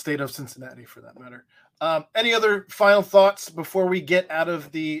 The state of Cincinnati, for that matter. Any other final thoughts before we get out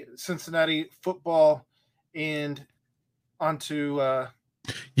of the Cincinnati football and onto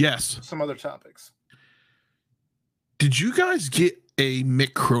yes, some other topics? Did you guys get a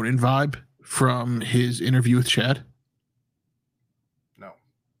Mick Cronin vibe from his interview with Chad? No,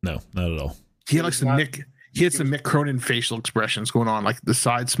 not at all. He had like some Mick Cronin facial expressions going on, like the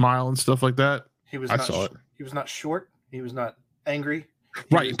side smile and stuff like that. I saw it. He was not short. He was not angry.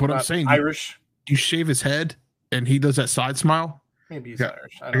 Right, but I'm saying Irish. You shave his head and he does that side smile. Maybe he's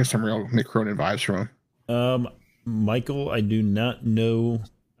Irish. I guess some real Mick Cronin vibes from him. Michael, I do not know.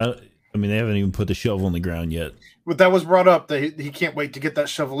 I mean, they haven't even put the shovel in the ground yet. But that was brought up that he can't wait to get that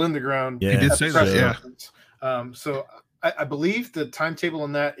shovel in the ground. Yeah, he did say that. Yeah. So I believe the timetable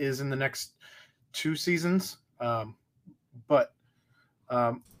on that is in the next 2 seasons. But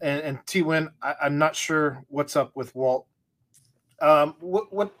T-Win, I'm not sure what's up with Walt.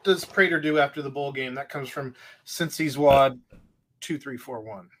 What does Prater do after the bowl game? That comes from Cincy's Wad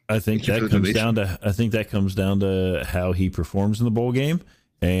 2341. I think that comes down to how he performs in the bowl game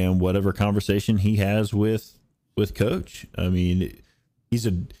and whatever conversation he has with coach. I mean,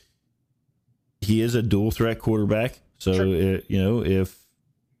 he is a dual threat quarterback. So sure.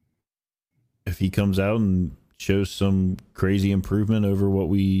 If he comes out and shows some crazy improvement over what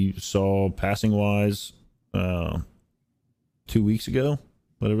we saw passing wise 2 weeks ago,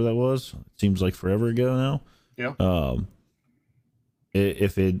 whatever that was, it seems like forever ago now. Yeah.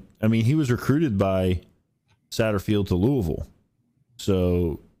 He was recruited by Satterfield to Louisville,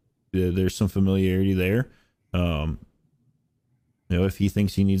 so there's some familiarity there. If he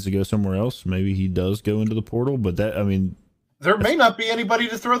thinks he needs to go somewhere else, maybe he does go into the portal. But there may not be anybody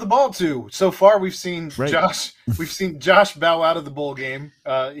to throw the ball to. So far, we've seen Josh. We've seen Josh bow out of the bowl game.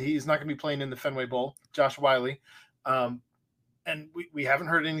 He's not going to be playing in the Fenway Bowl. Josh Wiley, and we haven't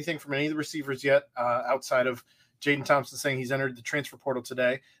heard anything from any of the receivers yet, outside of Jaden Thompson saying he's entered the transfer portal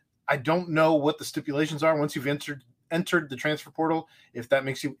today. I don't know what the stipulations are once you've entered the transfer portal. If that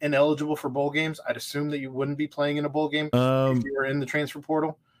makes you ineligible for bowl games, I'd assume that you wouldn't be playing in a bowl game if you were in the transfer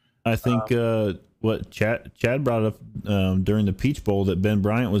portal. I think what Chad brought up during the Peach Bowl, that Ben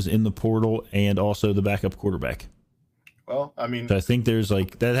Bryant was in the portal and also the backup quarterback. Well, I mean, so I think there's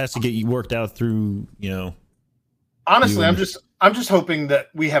that has to get worked out through. Honestly, I'm just hoping that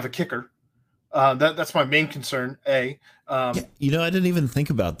we have a kicker. That's my main concern. I didn't even think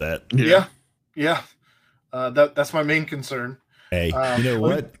about that. Yeah. That's my main concern. Hey, you know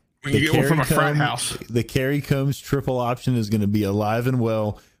what? When you get one from a frat house, the Kerry Combs triple option is going to be alive and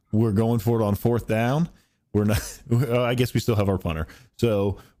well. We're going for it on 4th down. We're not. I guess we still have our punter,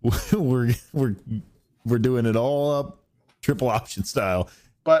 so we're doing it all up triple option style.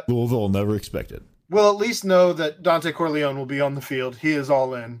 But Louisville will never expect it. We'll at least know that Dante Corleone will be on the field. He is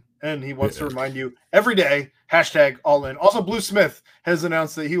all in. And he wants to remind you every day, #all in. Also, Blue Smith has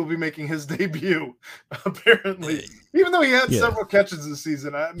announced that he will be making his debut, apparently. Even though he had several catches this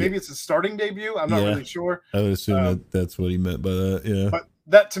season. Maybe it's his starting debut. I'm not really sure. I would assume that's what he meant by that, yeah. But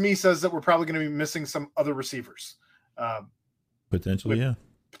that, to me, says that we're probably going to be missing some other receivers. Potentially, yeah.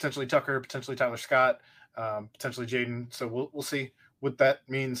 Potentially Tucker, potentially Tyler Scott, potentially Jaden. So we'll see what that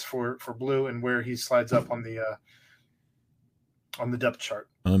means for Blue and where he slides up on the depth chart.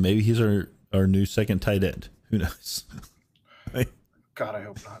 Maybe he's our new second tight end. Who knows? God, I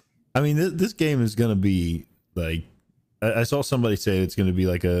hope not. I mean, this game is going to be like, I saw somebody say it's going to be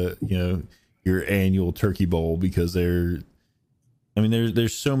like your annual turkey bowl, because there's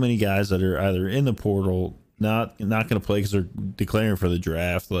so many guys that are either in the portal, not going to play because they're declaring for the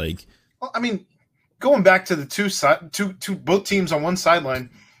draft. Like, well, I mean, going back to the both teams on one sideline,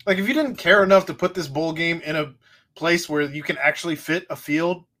 like if you didn't care enough to put this bowl game in a place where you can actually fit a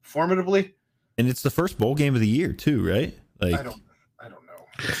field formidably, and it's the first bowl game of the year too, right? Like, I don't know.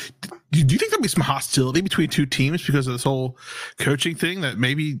 Do you think there'll be some hostility between two teams because of this whole coaching thing, that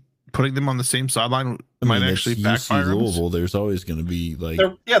maybe putting them on the same sideline might actually backfire? Louisville, there's always going to be like,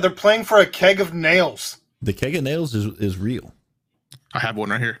 they're playing for a keg of nails. The keg of nails is real. I have one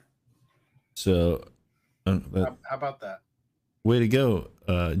right here. So, how about that? Way to go,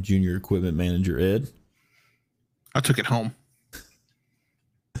 junior equipment manager Ed. I took it home.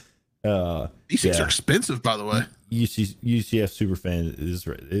 These things are expensive, by the way. UCF Superfan is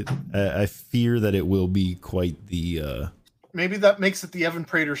right. I fear that it will be quite the. Maybe that makes it the Evan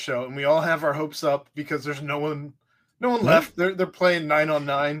Prater show, and we all have our hopes up because there's no one left. They're playing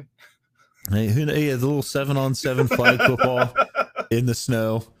 9-on-9. Hey, the little 7-on-7 flag football in the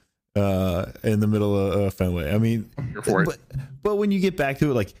snow, in the middle of Fenway. I mean, but when you get back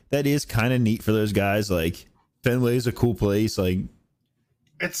to it, like that is kind of neat for those guys. Like Fenway is a cool place. Like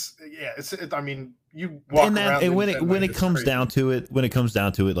I mean, you walk around, and when it comes down to it,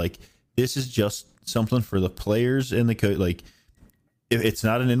 like this is just something for the players and the coach. Like, if it's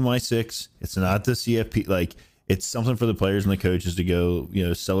not an NY6, it's not the CFP. Like, it's something for the players and the coaches to go,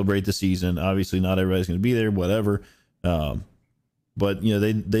 celebrate the season. Obviously, not everybody's going to be there, whatever. But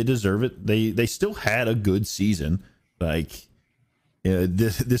they deserve it. They still had a good season. Like,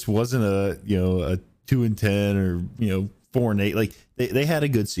 this wasn't a 2-10 or 4-8. Like they had a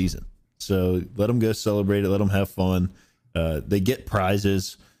good season. So let them go celebrate it. Let them have fun. They get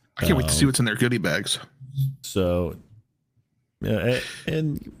prizes. I can't wait to see what's in their goodie bags. So, yeah,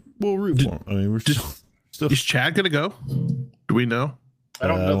 and we'll root for them. I mean, we're still. Is Chad gonna go? Do we know? I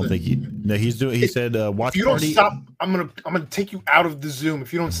don't think he's doing. He said, "Watch if you party." Don't stop, I'm gonna take you out of the Zoom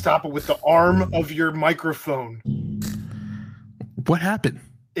if you don't stop it with the arm of your microphone. What happened?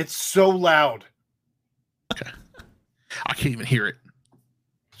 It's so loud. Okay, I can't even hear it.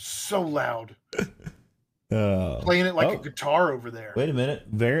 So loud. Playing it like a guitar over there. Wait a minute.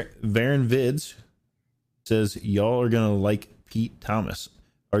 Varen Vids says y'all are gonna like Pete Thomas.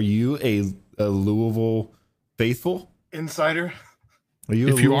 Are you a Louisville faithful insider? Are you?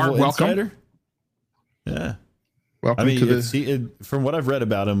 If you are, welcome. Insider? Yeah. Welcome. I mean, from what I've read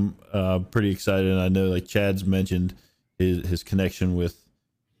about him, pretty excited. And I know, like Chad's mentioned, his connection with,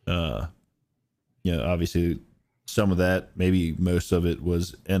 obviously some of that, maybe most of it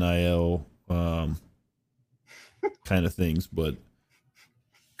was NIL. Kind of things, but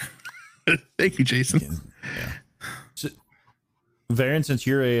thank you, Jason. Yeah. So, Varen, since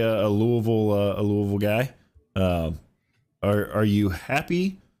you're a Louisville guy, are you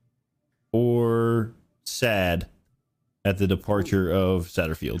happy or sad at the departure of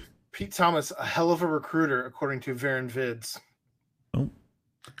Satterfield? Pete Thomas, a hell of a recruiter, according to Varen Vids. Oh,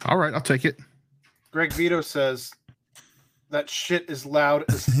 all right, I'll take it. Greg Vito says that shit is loud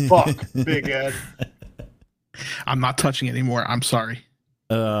as fuck, Big Ed. I'm not touching it anymore. I'm sorry.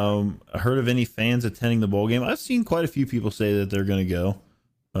 I heard of any fans attending the bowl game? I've seen quite a few people say that they're going to go.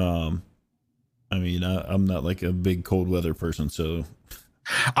 I mean, I'm not like a big cold weather person, so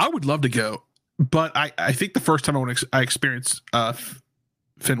I would love to go, but I think the first time I experienced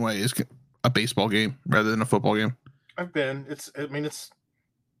Fenway is a baseball game rather than a football game. I've been.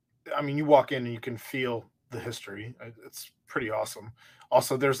 I mean, you walk in and you can feel the history. It's pretty awesome.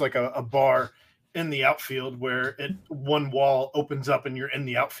 Also, there's like a bar in the outfield where one wall opens up and you're in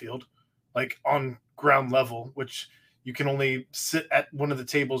the outfield, like on ground level, which you can only sit at one of the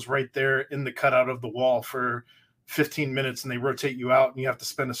tables right there in the cutout of the wall for 15 minutes, and they rotate you out, and you have to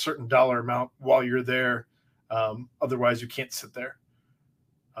spend a certain dollar amount while you're there. Otherwise, you can't sit there.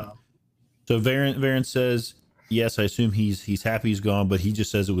 So Varen says, yes, I assume he's happy he's gone, but he just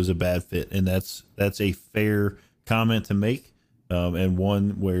says it was a bad fit, and that's a fair comment to make, and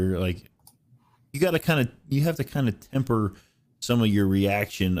one where like you have to kind of temper some of your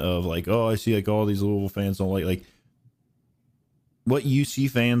reaction of like, oh, I see like all these Louisville fans don't like what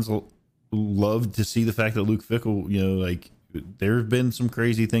UC fans love to see the fact that Luke Fickell, like there have been some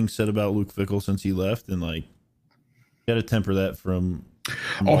crazy things said about Luke Fickell since he left, and like Got to temper that from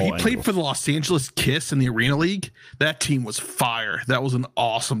Oh, all he played angles. for the Los Angeles Kiss in the Arena League. That team was fire. That was an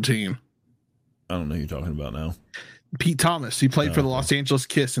awesome team. I don't know who you're talking about now. Pete Thomas. He played for the Okay. Los Angeles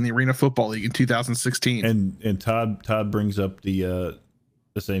Kiss in the Arena Football League in 2016. And Todd brings up the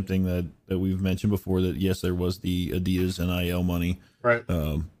same thing that we've mentioned before, that yes, there was the Adidas NIL money, Right.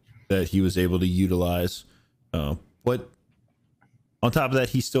 that he was able to utilize, but on top of that,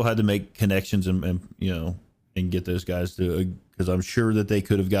 he still had to make connections and get those guys to, because I'm sure that they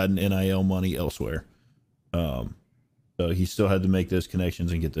could have gotten NIL money elsewhere. So he still had to make those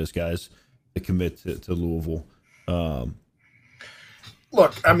connections and get those guys to commit to Louisville.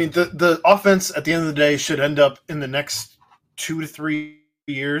 Look, I mean, the offense at the end of the day should end up in the next 2 to 3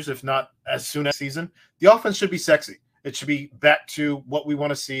 years, if not as soon as season. The offense should be sexy. It should be back to what we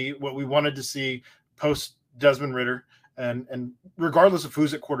want to see, what we wanted to see post Desmond Ridder. And regardless of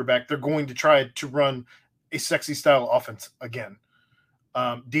who's at quarterback, they're going to try to run a sexy style offense again.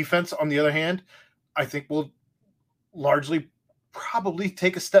 Defense, on the other hand, I think will largely probably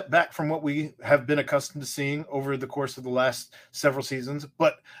take a step back from what we have been accustomed to seeing over the course of the last several seasons.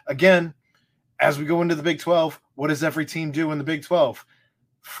 But again, as we go into the Big 12, what does every team do in the Big 12?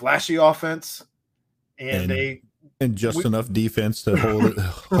 Flashy offense and just enough defense to hold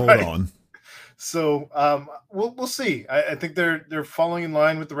Right. on. So we'll see. I think they're falling in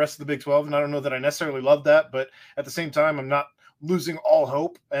line with the rest of the Big 12, and I don't know that I necessarily love that, but at the same time, I'm not losing all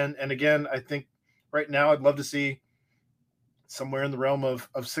hope. And again, I think right now I'd love to see somewhere in the realm of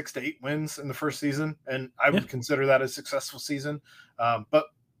 6 to 8 wins in the first season, and I would consider that a successful season. But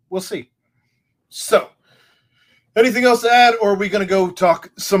we'll see. So, anything else to add, or are we going to go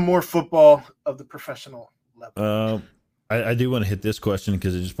talk some more football of the professional level? I do want to hit this question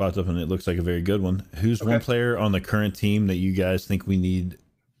because it just popped up and it looks like a very good one. Who's one player on the current team that you guys think we need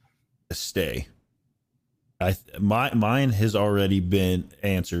to stay? Mine has already been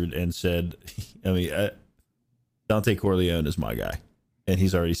answered and said. I mean, Dante Corleone is my guy, and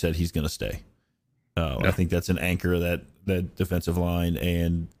he's already said he's going to stay. I think that's an anchor of that defensive line,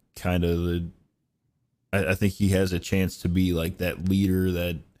 and kind of I think he has a chance to be like that leader,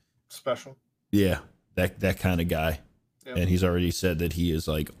 that special. Yeah, that kind of guy. Yep. And he's already said that he is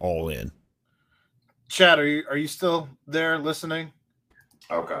like all in. Chad, are you still there listening?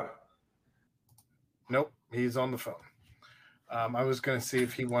 Okay. Nope, he's on the phone. I was going to see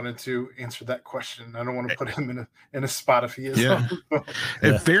if he wanted to answer that question. I don't want to put him in a spot if he is. Yeah.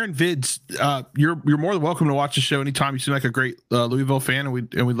 And Farron Vids, you're more than welcome to watch the show anytime. You seem like a great Louisville fan,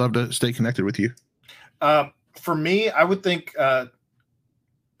 and we'd love to stay connected with you. For me, I would think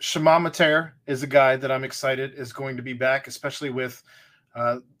Shema Mater is a guy that I'm excited is going to be back, especially with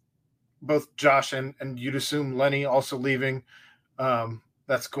both Josh and you'd assume Lenny also leaving.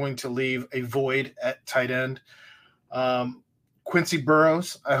 That's going to leave a void at tight end. Quincy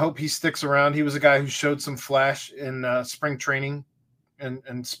Burrows, I hope he sticks around. He was a guy who showed some flash in spring training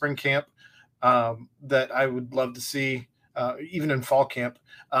and spring camp that I would love to see, even in fall camp.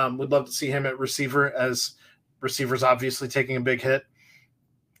 Would love to see him at receiver, as receivers obviously taking a big hit.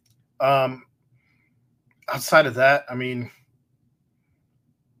 Outside of that, I mean,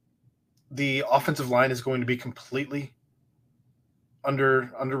 the offensive line is going to be completely under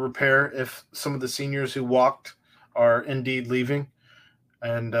repair if some of the seniors who walked are indeed leaving.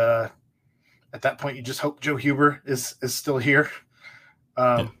 And at that point, you just hope Joe Huber is still here.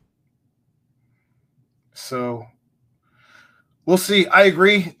 So we'll see. I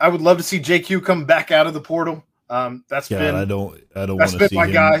agree. I would love to see JQ come back out of the portal. I don't want to see my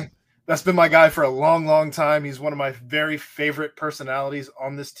guy. That's been my guy for a long, long time. He's one of my very favorite personalities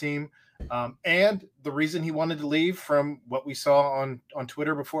on this team. And the reason he wanted to leave, from what we saw on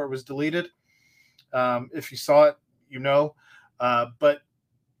Twitter before it was deleted, if you saw it, but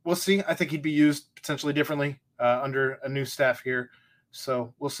we'll see. I think he'd be used potentially differently under a new staff here.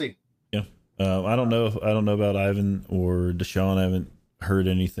 So we'll see. Yeah. I don't know about Ivan or Deshaun. I haven't heard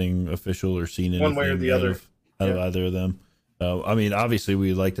anything official or seen anything one way or the other out of either of them. I mean, obviously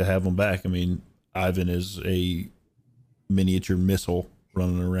we'd like to have them back. I mean, Ivan is a miniature missile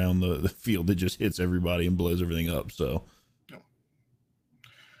running around the field that just hits everybody and blows everything up. So,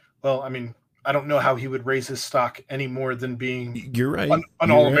 well, I mean, I don't know how he would raise his stock any more than being you're right, an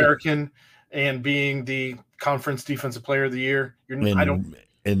All-American and being the conference defensive player of the year.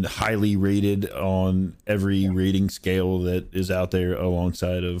 And highly rated on every rating scale that is out there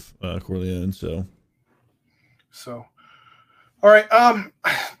alongside of Corleone. So, all right.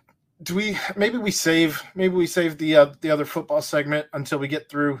 Maybe we save the other football segment until we get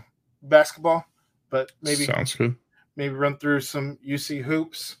through basketball, but maybe sounds good. Maybe run through some UC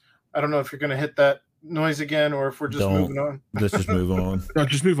hoops. I don't know if you're going to hit that noise again, or if we're just Don't. moving on. Let's just move on. No,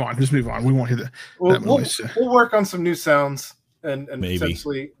 just move on. Just move on. We won't hear that We'll noise. work on some new sounds and Maybe.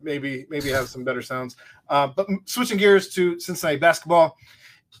 potentially maybe have some better sounds. But switching gears to Cincinnati basketball,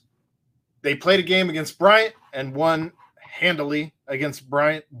 they played a game against Bryant and won handily against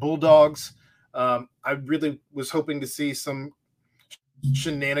Bryant Bulldogs. I really was hoping to see some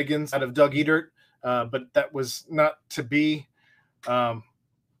shenanigans out of Doug Edert, but that was not to be.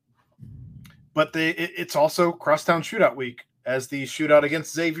 But it's also Crosstown Shootout Week, as the shootout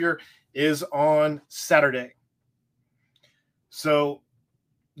against Xavier is on Saturday. So,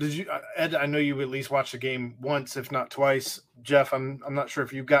 did you, Ed? I know you at least watched the game once, if not twice. Jeff, I'm not sure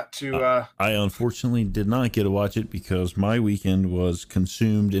if you got to. I unfortunately did not get to watch it because my weekend was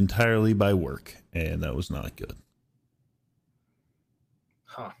consumed entirely by work, and that was not good.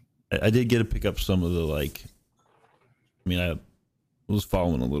 Huh. I did get to pick up some of the I was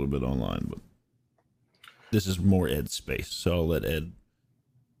following a little bit online, but this is more Ed's space, so I'll let Ed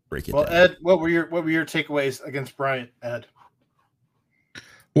break it down. Ed, what were your takeaways against Bryant, Ed?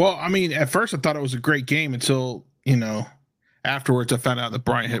 Well, I mean, at first I thought it was a great game until, afterwards I found out that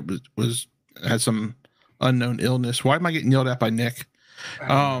Bryant had some unknown illness. Why am I getting yelled at by Nick?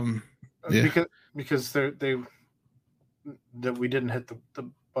 Yeah. Because that we didn't hit the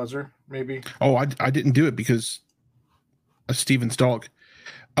buzzer, maybe. Oh, I didn't do it because of Steven's dog.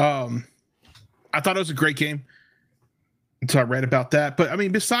 I thought it was a great game until I read about that. But I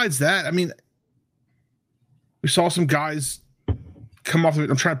mean, besides that, I mean, we saw some guys come off of it.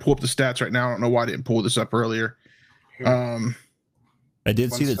 I'm trying to pull up the stats right now. I don't know why I didn't pull this up earlier. I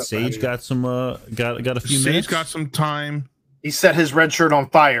did see that Sage got some got a few minutes. Sage got some time. He set his red shirt on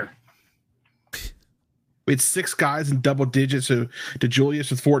fire. We had 6 guys in double digits. So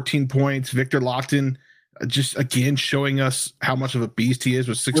DeJulius with 14 points. Victor Lockton just again showing us how much of a beast he is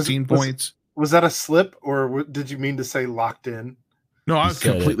with 16 points. Was that a slip, or did you mean to say locked in? No, I was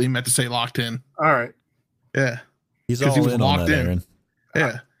completely meant to say locked in. All right. Yeah. He's all in on that, Aaron.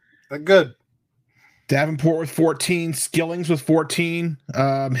 Yeah. Good. Davenport with 14, Skillings with 14,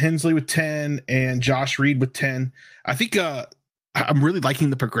 Hensley with 10, and Josh Reed with 10. I think I'm really liking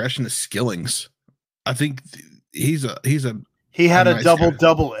the progression of Skillings. I think he had a nice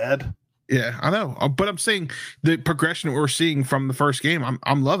double, Ed. Yeah, I know. But I'm saying the progression we're seeing from the first game,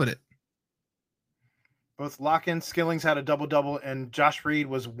 I'm loving it. Both Lock-in Skillings had a double, and Josh Reed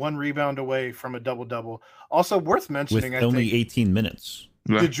was 1 rebound away from a double. Also worth mentioning, with only 18 minutes.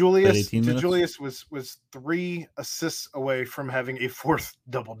 DeJulius was 3 assists away from having a 4th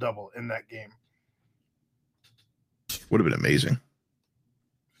double in that game. Would have been amazing.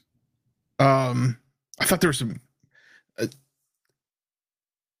 I thought there was some.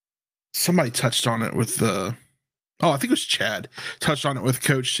 Somebody touched on it with the. I think it was Chad touched on it with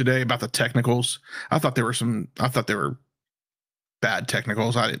Coach today about the technicals. I thought there were bad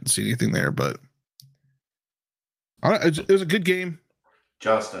technicals. I didn't see anything there, but it was a good game.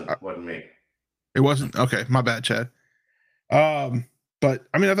 Justin, wasn't me. It wasn't. Okay, my bad, Chad. But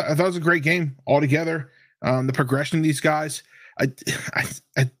I mean, I thought it was a great game altogether. The progression of these guys, I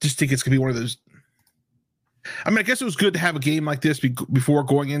just think it's gonna be one of those. I mean, I guess it was good to have a game like this before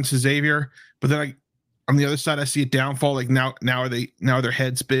going into Xavier, but then on the other side, I see a downfall. Like now are their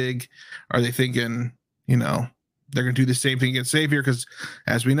heads big? Are they thinking, they're going to do the same thing against Xavier? Because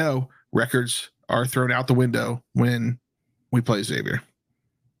as we know, records are thrown out the window when we play Xavier.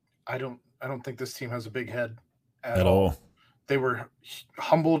 I don't think this team has a big head at all. They were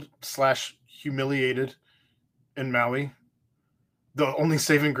humbled / humiliated in Maui. The only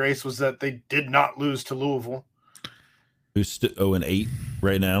saving grace was that they did not lose to Louisville, who's 0-8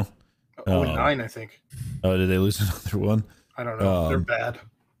 right now. 0-9, I think. Oh, did they lose another one? I don't know. They're bad.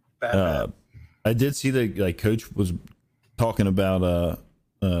 Bad. I did see that Coach was talking about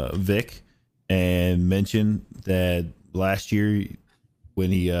Vic and mentioned that last year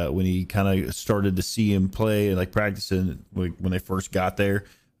when he kind of started to see him play and practicing when they first got there,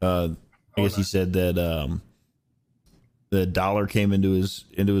 I guess he said that the Dollar came into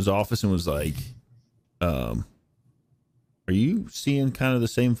his office and was like, are you seeing kind of the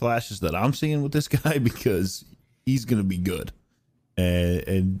same flashes that I'm seeing with this guy? Because he's going to be good.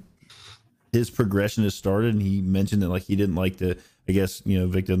 And his progression has started. And he mentioned that he didn't like to, I guess,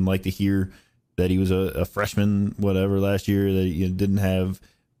 Vic didn't like to hear that he was a freshman, whatever, last year, that he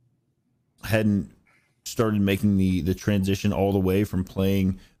hadn't started making the transition all the way from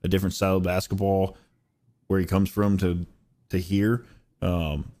playing a different style of basketball where he comes from to here.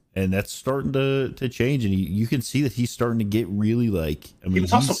 And that's starting to change, and you can see that he's starting to get really he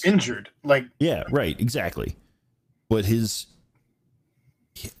was also injured. Yeah, right, exactly. But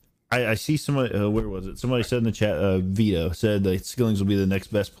I see somebody. Where was it? Somebody said in the chat. Vito said that Skillings will be the next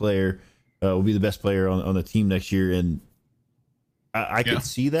best player. Will be the best player on the team next year, and I could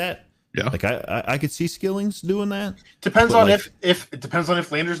see that. Yeah, like I could see Skillings doing that. Depends on if it depends on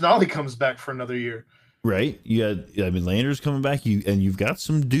if Landers Nolly comes back for another year. Right. Landers coming back. You've got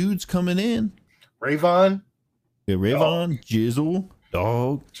some dudes coming in. Rayvon. Yeah, Rayvon, Jizzle,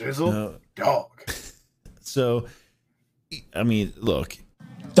 Dog. Jizzle, Dog. So, I mean, look,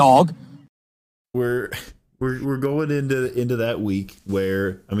 Dog. We're going into that week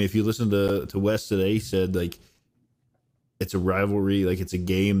where, I mean, if you listen to Wes today, he said like it's a rivalry, like it's a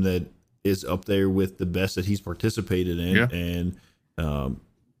game that is up there with the best that he's participated in. Yeah. And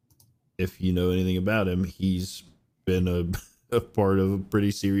if you know anything about him, he's been a part of a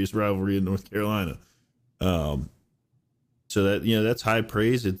pretty serious rivalry in North Carolina. So that, that's high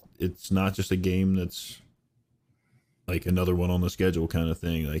praise. It's not just a game that's like another one on the schedule kind of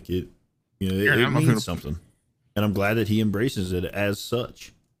thing. Like it means something. And I'm glad that he embraces it as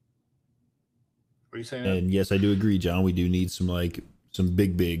such. What are you saying? And yes, I do agree, John. We do need some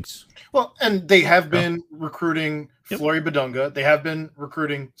big bigs. Well, and they have been recruiting Flory Badunga. They have been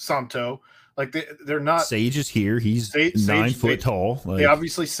recruiting Santo. Like they're not. Sage is here. He's 9 foot tall. They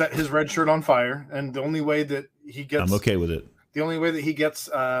obviously set his red shirt on fire, and the only way that he gets, I'm okay with it. The only way that he gets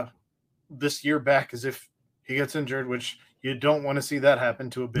this year back is if he gets injured, which you don't want to see that happen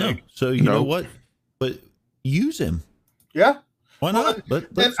to a big. No. So you know what? But use him. Yeah. Why not? Let's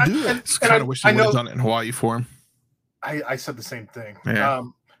do it. I kind of wish they would have done it in Hawaii for him. I said the same thing. Yeah.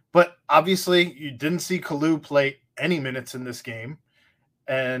 But obviously you didn't see Kalu play any minutes in this game.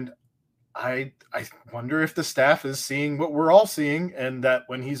 And I wonder if the staff is seeing what we're all seeing, and that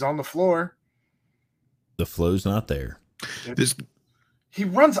when he's on the floor, the flow's not there. He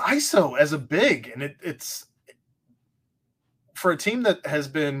runs ISO as a big, and it's for a team that has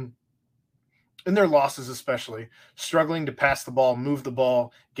been in their losses, especially struggling to pass the ball, move the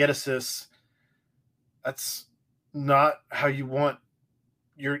ball, get assists. That's not how you want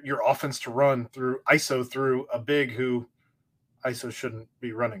your offense to run through ISO through a big who ISO shouldn't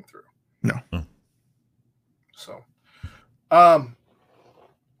be running through. No. So, I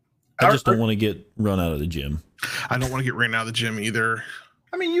just don't want to get run out of the gym. I don't want to get ran out of the gym either.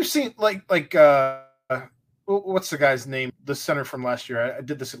 I mean, you've seen like what's the guy's name? The center from last year. I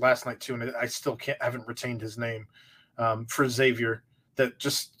did this last night too, and I still haven't retained his name for Xavier. That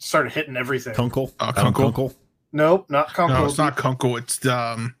just started hitting everything. Kunkel. Kunkel. Nope, not Kunkel. No, it's not Kunkel. It's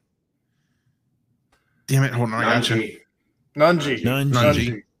damn it! Hold on, I got you.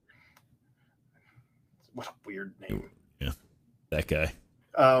 Nunji. What a weird name. Yeah, that guy.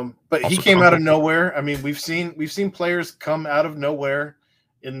 But he came out of nowhere. I mean, we've seen players come out of nowhere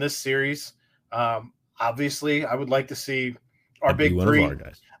in this series. Obviously, I would like to see our big three.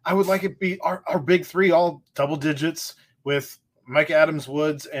 I would like it be our big three, all double digits, with Mike Adams,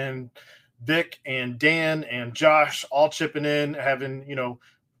 Woods, and Vic and Dan and Josh all chipping in, having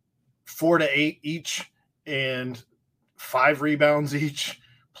 4 to 8 each and 5 rebounds each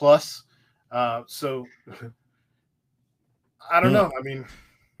plus. So I don't know. I mean,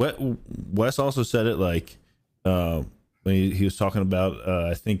 Wes also said it like when he was talking about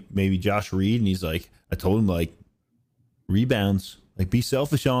I think maybe Josh Reed, and he's like, I told him like rebounds, like be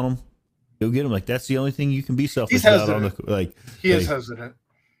selfish on them, go get them. Like that's the only thing you can be selfish about on the like. He is hesitant.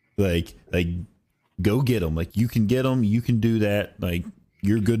 Like go get them. Like you can get them. You can do that. Like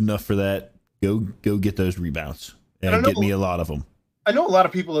you're good enough for that. Go get those rebounds and get me a lot of them. I know a lot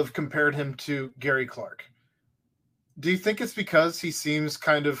of people have compared him to Gary Clark. Do you think it's because he seems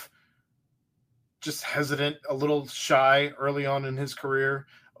kind of just hesitant, a little shy early on in his career,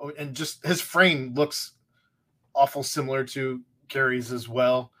 and just his frame looks awful similar to Gary's as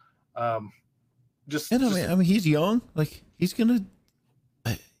well? I mean, he's young. Like he's gonna.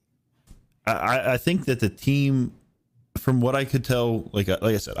 I think that the team, from what I could tell, like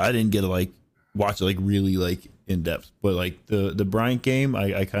I said, I didn't get to watch it really in depth, but the Bryant game,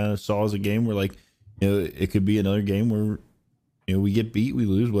 I kind of saw as a game where it could be another game where we get beat, we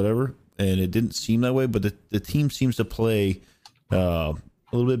lose, whatever, and it didn't seem that way. But the team seems to play a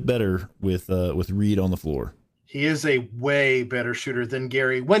little bit better with Reed on the floor. He is a way better shooter than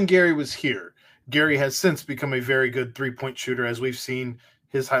Gary when Gary was here. Gary has since become a very good 3-point shooter, as we've seen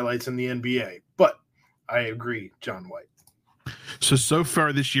his highlights in the NBA. But I agree, John White. So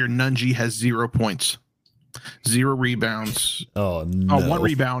far this year, Nunji has 0 points, 0 rebounds. Oh no! 1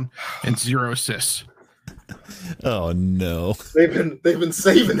 rebound and 0 assists. Oh no! They've been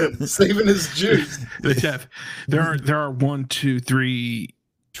saving him, saving his juice. They have. There are 1, 2, 3,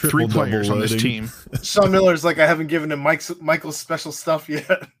 3 players on this team. Sean Miller's like, I haven't given him Michael's special stuff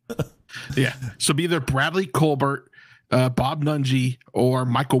yet. Yeah. So be either Bradley Colbert, Bob Nungy, or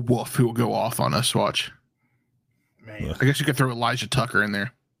Michael Wolf, who will go off on us. Watch. Man. I guess you could throw Elijah Tucker in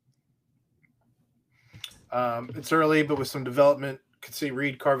there. It's early, but with some development, could see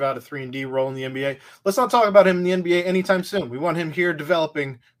Reed carve out a 3-and-D role in the NBA. Let's not talk about him in the NBA anytime soon. We want him here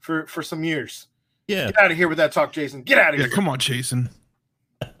developing for some years. Yeah. Get out of here with that talk, Jason. Get out of Yeah, here. come on, Jason.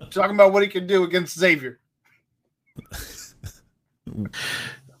 Talking about what he can do against Xavier.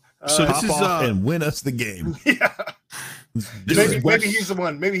 So this Pop is off and win us the game. Yeah. This Maybe is he's the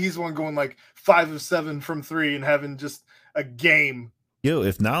one. Maybe he's the one going like 5 of 7 from 3 and having just a game. Yo,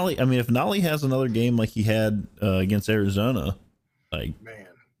 if Nolly has another game like he had against Arizona, like, Man,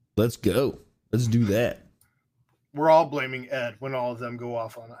 let's go. Let's do that. we're all blaming Ed when all of them go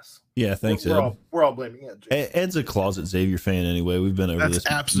off on us. Yeah, thanks, We're Ed. we're all blaming Ed. Jason. Ed's a closet Xavier fan anyway. We've been over That's this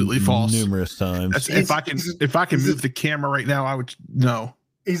absolutely false. numerous times. That's, He's- if I can he's- move the camera right now, I would no.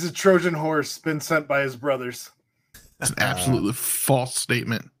 He's a Trojan horse been sent by his brothers. It's an absolutely false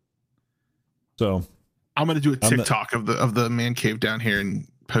statement. So I'm gonna do a I'm not- TikTok of the man cave down here and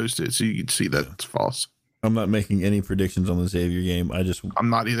post it so you can see that it's false. I'm not making any predictions on the Xavier game. I'm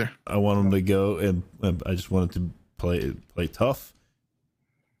not either. I want them to go and I just want it to play tough,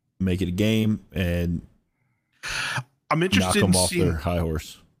 make it a game, and I'm knock interested them in off seeing. their high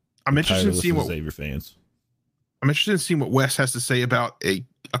horse. I'm interested in Tired of seeing listening what to Xavier fans. I'm interested in seeing what Wes has to say about a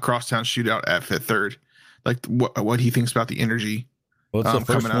crosstown shootout at Fifth Third, like what he thinks about the energy Well, it's the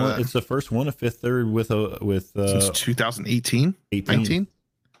first coming out of one. that. It's the first one of Fifth Third with since 2018, 18. 19,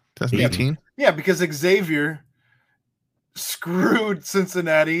 2018. Yeah, because Xavier screwed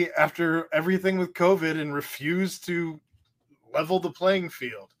Cincinnati after everything with COVID and refused to level the playing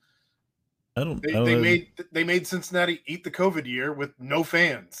field. I don't They know. made Cincinnati eat the COVID year with no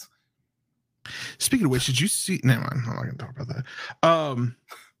fans. Speaking of which, did you see? Never mind. I'm not going to talk about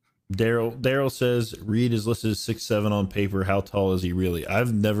that. Daryl says Reed is listed as 6'7" on paper. How tall is he really?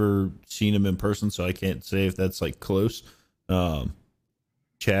 I've never seen him in person, so I can't say if that's like close.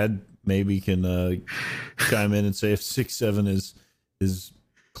 Chad maybe can chime in and say if 6'7" is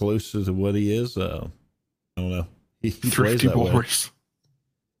closer to what he is. I don't know. He plays Thrifty that way. boys.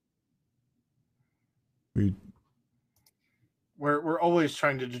 We're always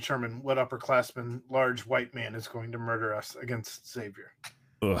trying to determine what upperclassman large white man is going to murder us against Xavier.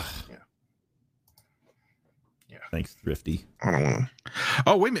 Ugh. Yeah. Thanks, Thrifty. I don't want to.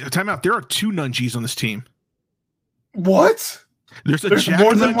 Oh, wait a minute. Time out. There are 2 Nungies on this team. What? There's There's Jack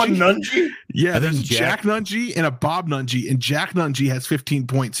more than Nungy. one Nungy? Yeah, I there's think Jack Nungy and a Bob Nungy, and Jack Nungy has 15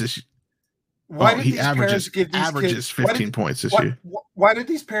 points this. Why Oh, did he these parents give these averages kids 15 points this why, year. why did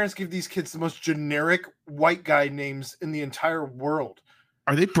these parents give these kids the most generic white guy names in the entire world?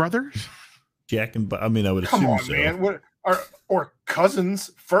 Are they brothers? Jack and I mean, I would Come assume on, so. man. What are or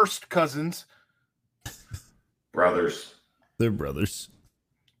cousins, first cousins? Brothers. They're brothers.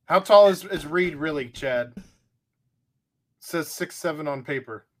 How tall is Reed really, Chad? It says 6'7" on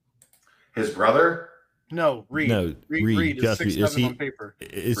paper. His brother, No, Reed. No, Reed is Josh, 6'7" on paper.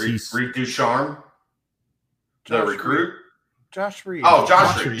 Is Reed Ducharme, the Josh recruit. Reed. Josh Reed. Oh,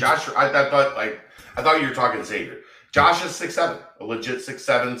 Josh Josh Reed. Reed. Josh. I thought you were talking Xavier. Josh is 6'7", a legit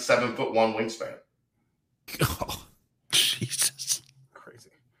 6'7", 7'1" wingspan. Oh, Jesus. Crazy.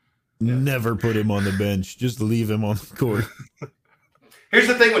 never put him on the bench. Just leave him on the court. Here's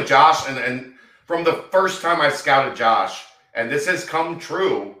the thing with Josh, and from the first time I scouted Josh, and this has come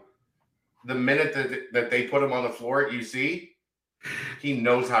true, the minute that they put him on the floor at UC, he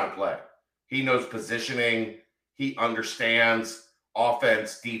knows how to play. He knows positioning. He understands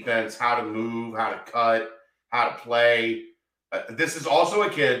offense, defense, how to move, how to cut, how to play. This is also a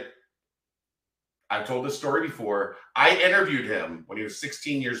kid. I've told this story before. I interviewed him when he was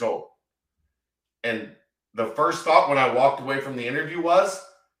 16 years old. And the first thought when I walked away from the interview was,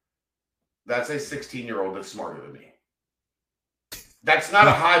 that's a 16-year-old that's smarter than me. That's not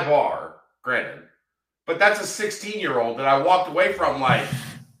a high bar, granted, but that's a 16-year-old that I walked away from like,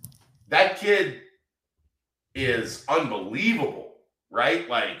 that kid is unbelievable, right?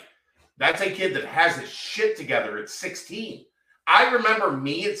 Like, that's a kid that has his shit together at 16. I remember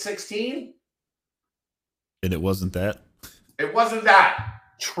me at 16. And it wasn't that. It wasn't that.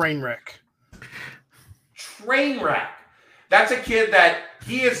 Train wreck. Train wreck. That's a kid that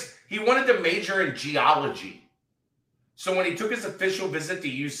he wanted to major in geology. So when he took his official visit to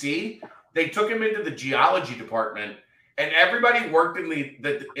UC, they took him into the geology department, and everybody worked in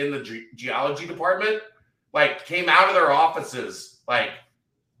the geology department, like came out of their offices like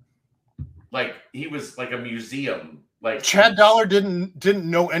he was like a museum Like Chad Dollar didn't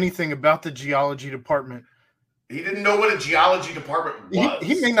know anything about the geology department. He didn't know what a geology department was.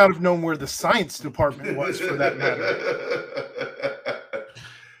 He may not have known where the science department was, for that matter.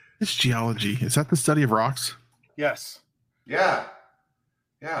 It's geology. Is that the study of rocks? Yes. Yeah.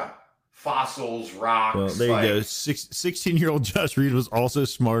 Fossils, rocks. Well, there you go. 16-year-old Josh Reed was also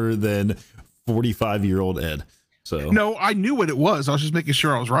smarter than 45-year-old Ed. So No, I knew what it was. I was just making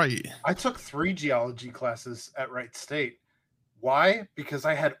sure I was right. I took 3 geology classes at Wright State. Why? Because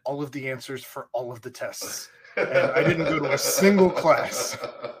I had all of the answers for all of the tests. And I didn't go to a single class.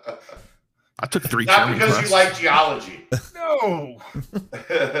 I took 3 Not because classes. you like geology. No.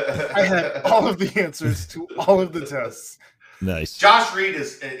 I had all of the answers to all of the tests. nice. Josh Reed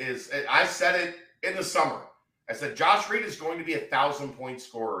is I said it in the summer. I said Josh Reed is going to be 1,000-point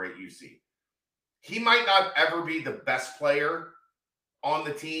scorer at UC. He might not ever be the best player on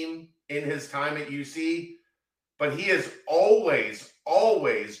the team in his time at UC, but he is always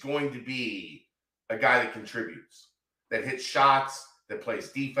going to be a guy that contributes, that hits shots, that plays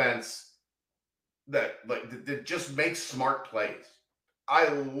defense, that just makes smart plays. I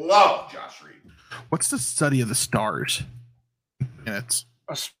love Josh Reed. What's the study of the stars? And it's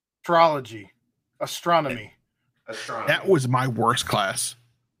Astronomy. Astronomy. that was my worst class.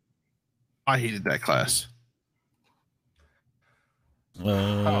 I hated that class.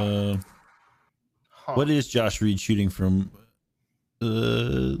 Huh. What is Josh Reed shooting from?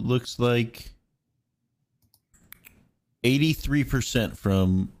 Looks like 83%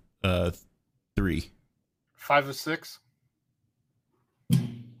 from 3. 5 of 6?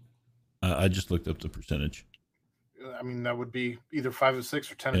 I just looked up the percentage. I mean, that would be either 5 of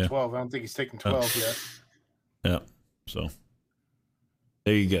 6 or 10 of 12. I don't think he's taken 12 yet. Yeah. So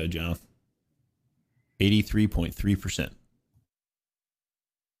there you go, John. 83.3%.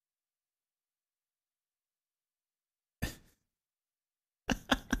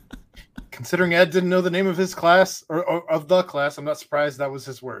 Considering Ed didn't know the name of his class or of the class, I'm not surprised that was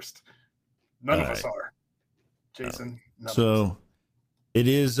his worst. None of us are. Jason. So it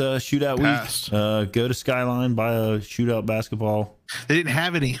is shootout Passed. week. Go to Skyline, buy a shootout basketball. They didn't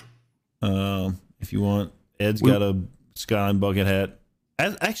have any. If you want. Ed's got a Skyline bucket hat.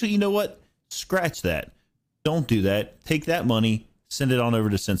 Actually, you know what? Scratch that. Don't do that. Take that money, send it on over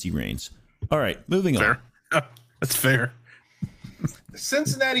to Cincy Reigns. All right, moving on. Fair. That's fair. The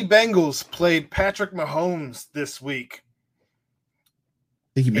Cincinnati Bengals played Patrick Mahomes this week.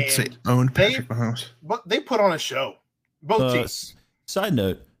 I think you meant to say owned Patrick Mahomes. But they put on a show. Both teams. Side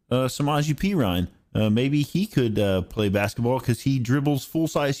note, Samaje Perine, maybe he could play basketball because he dribbles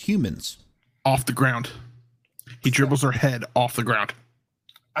full-size humans. Off the ground. He dribbles her head off the ground.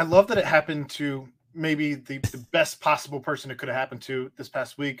 I love that it happened to maybe the best possible person it could have happened to this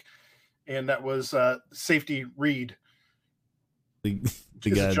past week, and that was safety Reed. The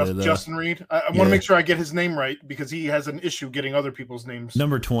guy that Justin Reed. I want to make sure I get his name right because he has an issue getting other people's names.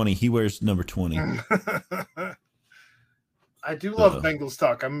 Number 20. He wears number 20. I do love Bengals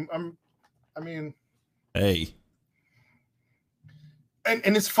talk. Hey.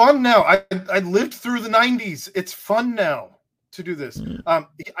 And it's fun now. I lived through the 90s. It's fun now to do this. I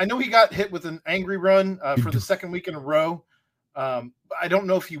know he got hit with an angry run for the second week in a row. I don't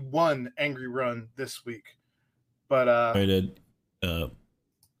know if he won angry run this week. But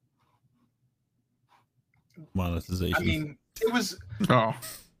monetization. I mean, it was. Oh,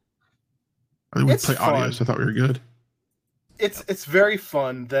 I think we play audio, so I thought we were good. It's very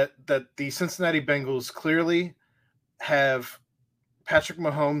fun that the Cincinnati Bengals clearly have Patrick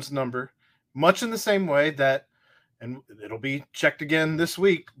Mahomes' number, much in the same way that, and it'll be checked again this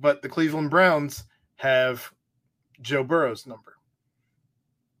week, but the Cleveland Browns have Joe Burrow's number.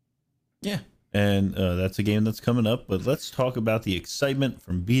 Yeah. And that's a game that's coming up. But let's talk about the excitement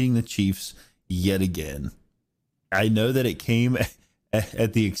from beating the Chiefs yet again. I know that it came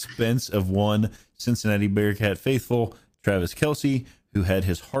at the expense of one Cincinnati Bearcat faithful, Travis Kelce, who had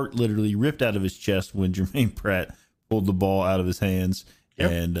his heart literally ripped out of his chest when Jermaine Pratt pulled the ball out of his hands. Yep.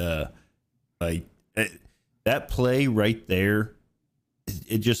 And that play right there,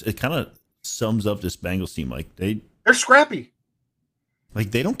 it kind of sums up this Bengals team. Like they're scrappy.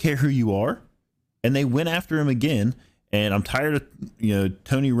 Like they don't care who you are. And they went after him again, and I'm tired of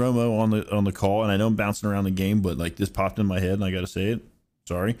Tony Romo on the call. And I know I'm bouncing around the game, but like this popped in my head, and I got to say it.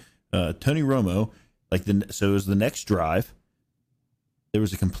 Sorry, Tony Romo. So it was the next drive. There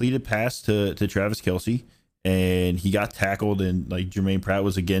was a completed pass to Travis Kelce, and he got tackled, and like Jermaine Pratt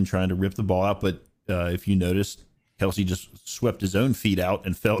was again trying to rip the ball out, but if you noticed, Kelce just swept his own feet out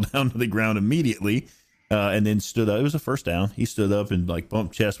and fell down to the ground immediately. And then stood up. It was a first down. He stood up and like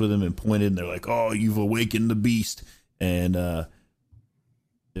bumped chest with him and pointed. And they're like, "Oh, you've awakened the beast." and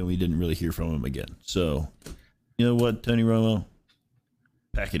then we didn't really hear from him again. So, you know what, Tony Romo,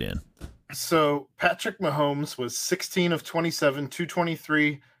 pack it in. So Patrick Mahomes was 16 of 27,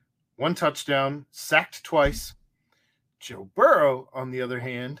 223, 1 touchdown, sacked twice. Joe Burrow, on the other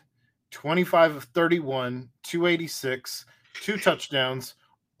hand, 25 of 31, 286, 2 touchdowns,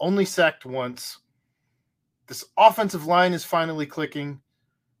 only sacked once. This offensive line is finally clicking,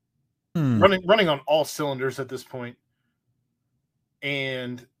 running on all cylinders at this point.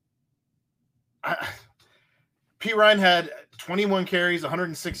 And P. Ryan had 21 carries,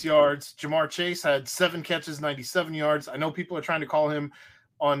 106 yards. Jamar Chase had 7 catches, 97 yards. I know people are trying to call him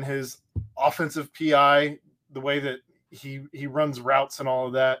on his offensive PI, the way that he runs routes and all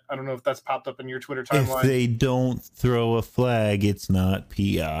of that. I don't know if that's popped up in your Twitter timeline. If they don't throw a flag, it's not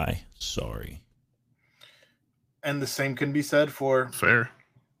PI. Sorry. And the same can be said for Fair.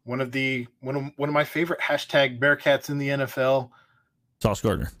 one of my favorite hashtag Bearcats in the NFL, Sauce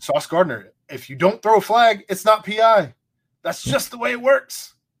Gardner. Sauce Gardner. If you don't throw a flag, it's not PI. That's just the way it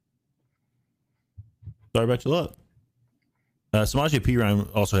works. Sorry about your luck. Samaje Perine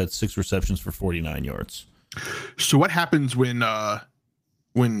also had 6 receptions for 49 yards. So what happens when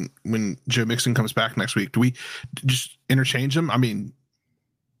Joe Mixon comes back next week? Do we just interchange him? I mean,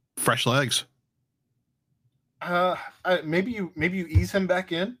 fresh legs. Maybe you ease him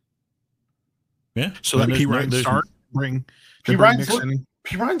back in. Yeah. So that P. Ryan start bring P.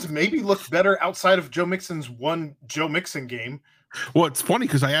 Ryan's maybe looked better outside of Joe Mixon's one Joe Mixon game. Well, it's funny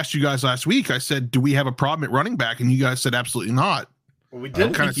because I asked you guys last week. I said, "Do we have a problem at running back?" And you guys said, "Absolutely not." Well, we did.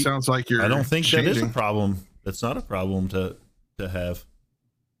 It kind of sounds like you're. I don't think that is a changing. problem. That's not a problem to have.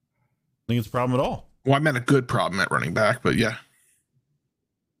 I think it's a problem at all. Well, I meant a good problem at running back, but yeah.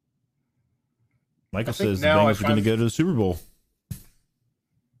 Michael I think says the now Bengals are going to go to the Super Bowl.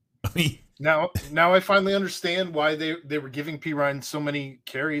 I mean, Now I finally understand why they were giving P. Ryan so many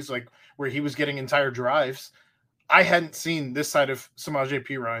carries, like where he was getting entire drives. I hadn't seen this side of Samaje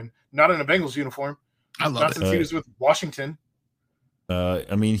P. Ryan, not in a Bengals uniform. I love Not it. since he was with Washington.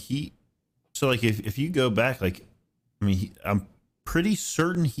 I mean, if you go back, I'm pretty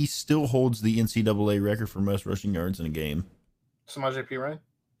certain he still holds the NCAA record for most rushing yards in a game. Samaje P. Ryan?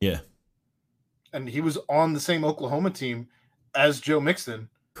 Yeah. And he was on the same Oklahoma team as Joe Mixon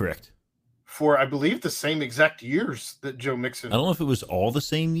Correct. for, I believe, the same exact years that Joe Mixon. I don't know if it was all the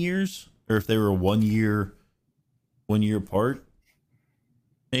same years or if they were 1 year apart.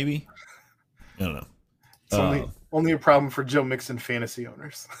 Maybe. I don't know. It's only a problem for Joe Mixon fantasy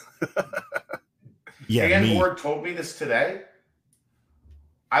owners. Yeah. Dan Ward told me this today.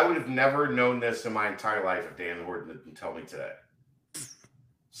 I would have never known this in my entire life if Dan Ward didn't tell me today.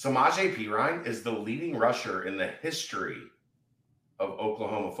 Samaje Perine is the leading rusher in the history of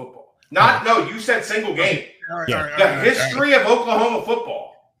Oklahoma football. You said single game. The history of Oklahoma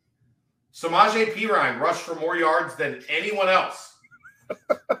football. Samaje Perine rushed for more yards than anyone else.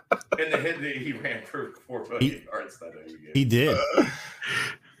 He ran for 4 billion yards that day. He did.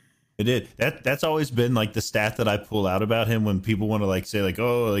 It did. That's always been like the stat that I pull out about him when people want to like say like,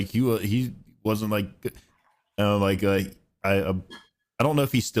 oh, like he wasn't like, I don't know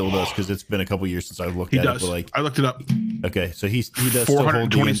if he still does because it's been a couple years since I've looked at it. But like, I looked it up. Okay, so he does still hold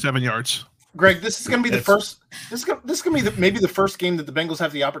 427 yards. Greg, this is going to be the first. This is going to be maybe the first game that the Bengals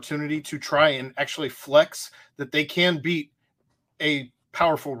have the opportunity to try and actually flex that they can beat a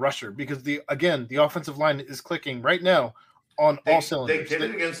powerful rusher because the offensive line is clicking right now on all cylinders. They did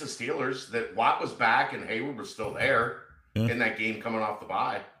it against the Steelers. That Watt was back and Hayward was still there in that game coming off the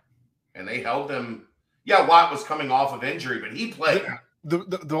bye, and they held them. Yeah, Watt was coming off of injury, but he played.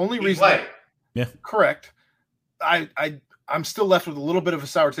 The only he reason, played. Yeah, correct. I'm still left with a little bit of a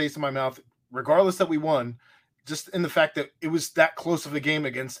sour taste in my mouth, regardless that we won, just in the fact that it was that close of a game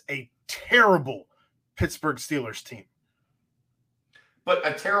against a terrible Pittsburgh Steelers team. But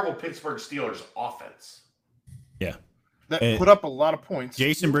a terrible Pittsburgh Steelers offense. Yeah. That put up a lot of points.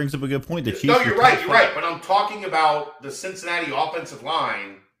 Jason brings up a good point. You're right. But I'm talking about the Cincinnati offensive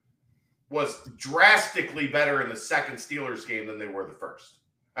line was drastically better in the second Steelers game than they were the first.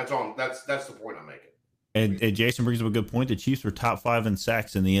 That's all. That's the point I'm making. And Jason brings up a good point. The Chiefs were top 5 in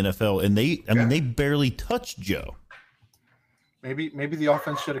sacks in the NFL, and they barely touched Joe. Maybe the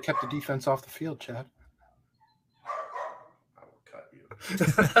offense should have kept the defense off the field, Chad. I will cut you.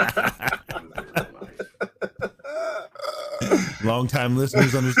 Long-time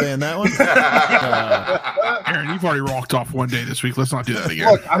listeners understand that one. Aaron, you've already walked off one day this week. Let's not do that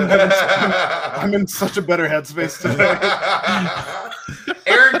again. Look, I'm in such a better headspace today.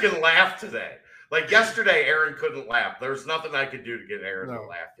 Aaron can laugh today. Like yesterday, Aaron couldn't laugh. There was nothing I could do to get Aaron to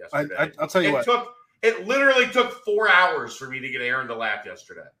laugh yesterday. I'll tell you what. It literally took 4 hours for me to get Aaron to laugh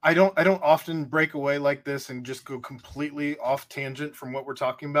yesterday. I don't often break away like this and just go completely off tangent from what we're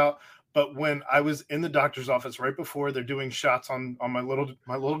talking about. But when I was in the doctor's office right before, they're doing shots on my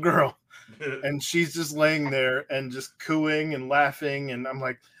little girl, and she's just laying there and just cooing and laughing, and I'm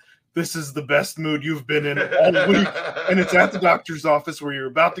like, this is the best mood you've been in all week. And it's at the doctor's office where you're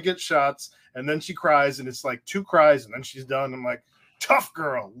about to get shots, and then she cries, and it's like 2 cries, and then she's done. I'm like, tough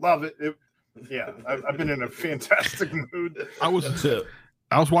girl, love it. Yeah, I've been in a fantastic mood. I was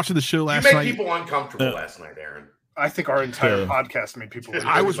watching the show last night. night. You made people uncomfortable last night, Aaron. I think our entire podcast made people.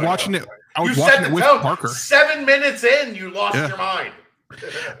 I was watching it. I was watching it with Parker. 7 minutes in, you lost your mind.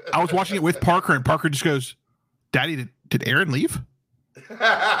 I was watching it with Parker, and Parker just goes, "Daddy, did Aaron leave?"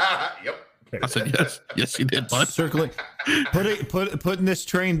 Yep. I said, "Yes, he did." Bud. Circling, putting this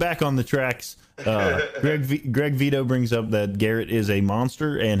train back on the tracks. Greg Vito brings up that Garrett is a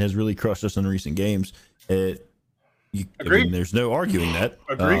monster and has really crushed us in recent games. I mean, there's no arguing that.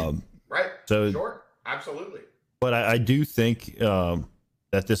 Agreed. Right. So sure, absolutely. But I do think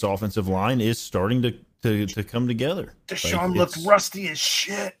that this offensive line is starting to come together. Deshaun looked rusty as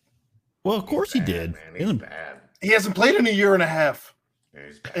shit. Well, of course he did. Man, he's bad. He hasn't played in a year and a half. Yeah,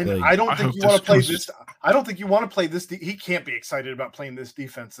 and I don't think you want to play this. I don't think you want to play this. He can't be excited about playing this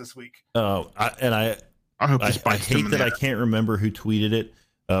defense this week. I hope I hate that I can't remember who tweeted it,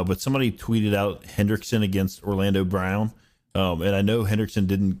 but somebody tweeted out Hendrickson against Orlando Brown, and I know Hendrickson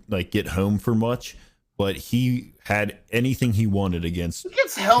didn't get home for much, but he had anything he wanted against. He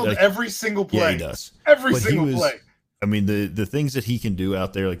gets held every single play. Yeah, he does. Every single play. I mean, the things that he can do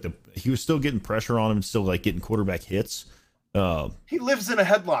out there, he was still getting pressure on him and still getting quarterback hits. He lives in a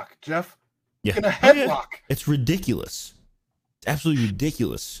headlock, Jeff. Yeah. In a headlock. It's ridiculous. It's absolutely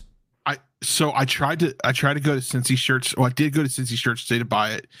ridiculous. I tried to go to Cincy Shirts. Well, I did go to Cincy Shirts today to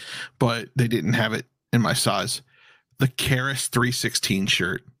buy it, but they didn't have it in my size. The Karras 316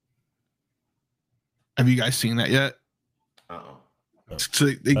 shirt. Have you guys seen that yet? So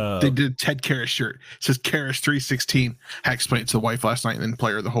they did a Ted Karras shirt. It says Karras 316. I explained it to the wife last night and then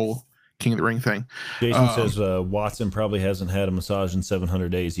play her the whole King of the Ring thing. Jason says Watson probably hasn't had a massage in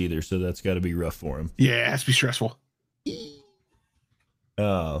 700 days either, so that's got to be rough for him. Yeah, it has to be stressful.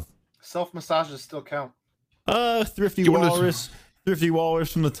 Self massages still count. Thrifty Walrus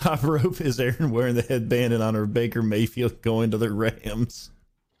from the top rope. Is Aaron wearing the headband in honor of Baker Mayfield going to the Rams?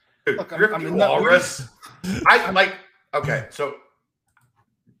 Look, Thrifty Walrus. Okay, so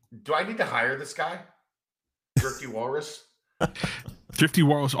do I need to hire this guy? Thrifty Walrus? Thrifty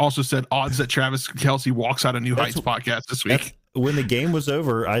Walrus also said odds that Travis Kelce walks out of New Heights podcast this week. When the game was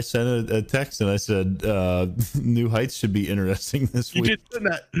over, I sent a text and I said, New Heights should be interesting this week. You did send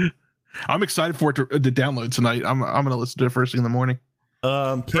that. I'm excited for it to download tonight. I'm going to listen to it first thing in the morning.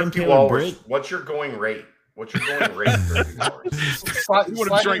 Thrifty Walrus, what's your going rate? What's your going rate, Thrifty Walrus? You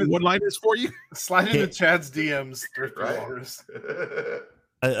want to write one-liners for you? Slide into Chad's DMs, Thrifty Walrus.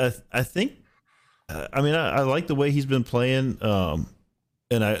 I think, I like the way he's been playing.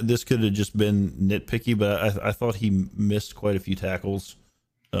 And this could have just been nitpicky, but I thought he missed quite a few tackles.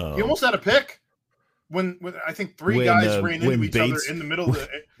 He almost had a pick when I think three guys ran into each other in the middle of the.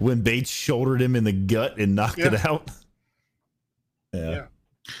 When Bates shouldered him in the gut and knocked it out. Yeah.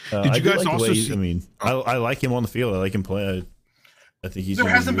 Did you guys also see? I like him on the field. I like him play. I think he's. There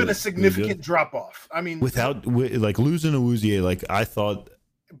hasn't been a significant drop off. I mean, without losing Awuzie, I thought.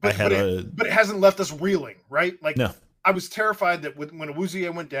 But it hasn't left us reeling, right? No. I was terrified that when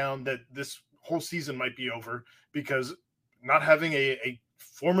Awuzie went down, that this whole season might be over because not having a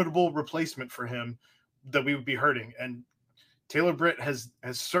formidable replacement for him, that we would be hurting. And Taylor Britt has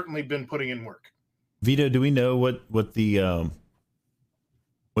certainly been putting in work. Vito, do we know what the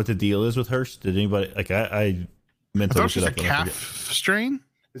deal is with Hurst? Did anybody I meant to look it up? A calf strain.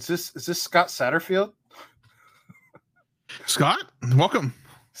 Is this Scott Satterfield? Scott, welcome.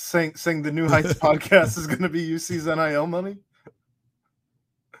 Saying the New Heights podcast is going to be UC's NIL money.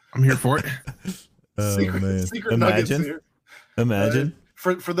 I'm here for it. Secret nuggets here. Imagine.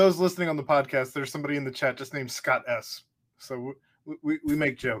 For those listening on the podcast, there's somebody in the chat just named Scott S. So we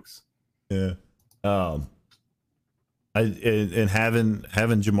make jokes. Yeah. And having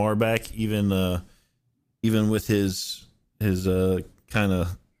Jamar back, even with his kind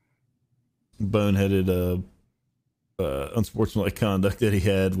of boneheaded unsportsmanlike conduct that he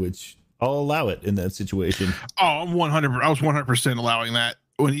had, which I'll allow it in that situation. Oh, I was 100% allowing that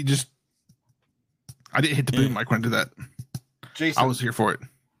when I didn't hit the boom mic when I did that. Jason, I was here for it.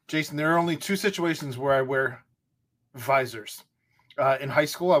 Jason, there are only 2 situations where I wear visors. In high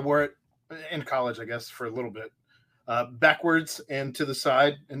school, I wore it. In college, I guess, for a little bit. Backwards and to the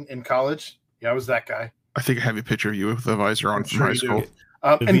side in college. Yeah, I was that guy. I think I have a picture of you with the visor on I'm from sure high you do. school.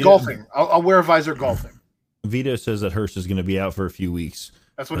 And Vito- golfing. I'll wear a visor golfing. Vito says that Hurst is going to be out for a few weeks.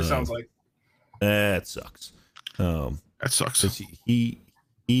 That's what it sounds like. That sucks. That sucks. 'Cause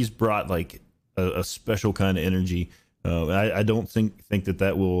he's brought like a special kind of energy. I don't think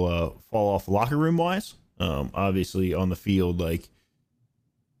that will fall off locker room wise. Obviously on the field, like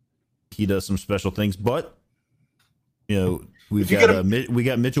he does some special things, but you know we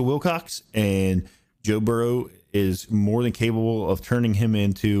got Mitchell Wilcox, and Joe Burrow is more than capable of turning him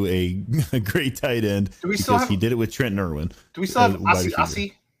into a great tight end because he did it with Trent Irwin. Do we still have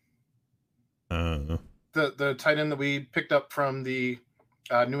Asi? The The tight end that we picked up from the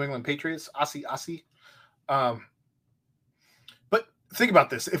New England Patriots, Asi. But think about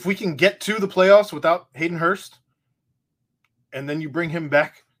this: if we can get to the playoffs without Hayden Hurst, and then you bring him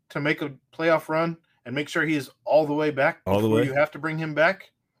back to make a playoff run and make sure he is all the way back, all the way, you have to bring him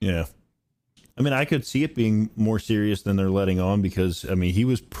back. Yeah. I mean, I could see it being more serious than they're letting on because, I mean, he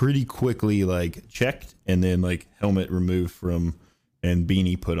was pretty quickly like checked and then like helmet removed from and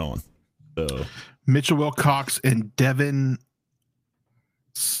beanie put on. So Mitchell Wilcox and Devin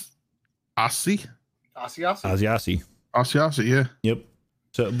Asi, yeah. Yep.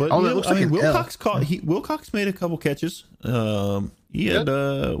 So, but that looks like an Wilcox Wilcox made a couple catches. He had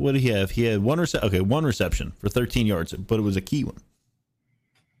what did he have? He had one reception for 13 yards, but it was a key one.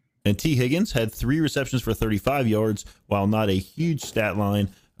 And T. Higgins had 3 receptions for 35 yards, while not a huge stat line.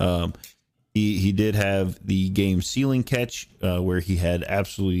 He did have the game sealing catch where he had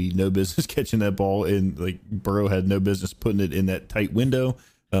absolutely no business catching that ball, and like Burrow had no business putting it in that tight window,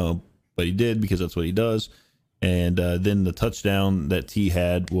 but he did because that's what he does. And then the touchdown that T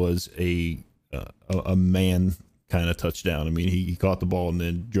had was a man kind of touchdown. I mean, he caught the ball and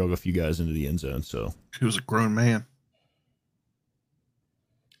then drug a few guys into the end zone. So he was a grown man.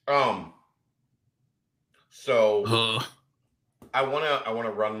 So I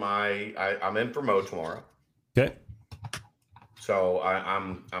wanna run I'm in for Mo tomorrow. Okay. So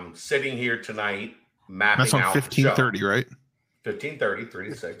I'm sitting here tonight mapping out. That's on 15:30, right? 15:30, 3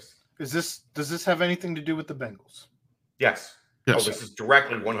 to 6. Does this have anything to do with the Bengals? Yes. Oh, this is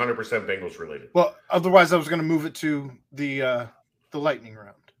directly 100% Bengals related. Well, otherwise I was going to move it to the lightning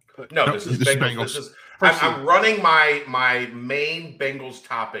round. But no, this is Bengals. I'm running my main Bengals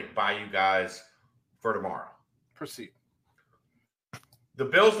topic by you guys for tomorrow. Proceed. The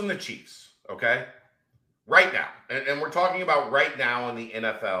Bills and the Chiefs, okay? Right now. And we're talking about right now in the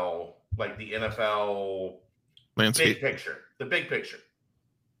NFL, like the NFL landscape picture. The big picture.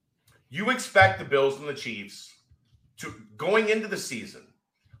 You expect the Bills and the Chiefs to, going into the season,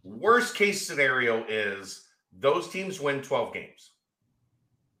 worst case scenario is those teams win 12 games,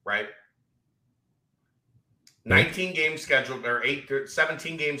 right? 19 games scheduled, or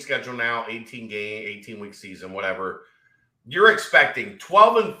 17 games scheduled now, 18-week season, whatever. You're expecting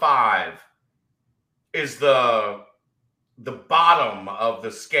 12-5 is the bottom of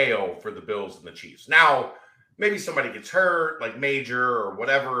the scale for the Bills and the Chiefs. Now, maybe somebody gets hurt, like major or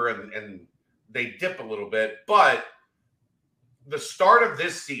whatever, and they dip a little bit. But the start of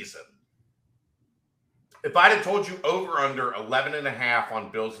this season, if I'd have told you over under 11.5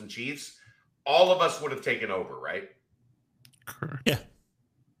 on Bills and Chiefs, all of us would have taken over, right? Yeah.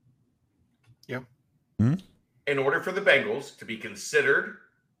 Yep. Mm-hmm. In order for the Bengals to be considered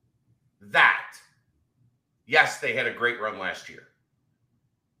that, yes, they had a great run last year.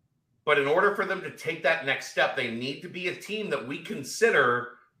 But in order for them to take that next step, they need to be a team that we consider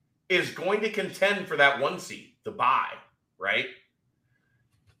is going to contend for that 1 seed, the bye, right?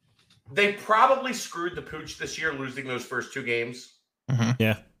 They probably screwed the pooch this year, losing those first 2 games. Mm-hmm.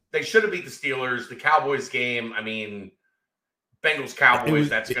 Yeah. They should have beat the Steelers. The Cowboys game, I mean, Bengals-Cowboys,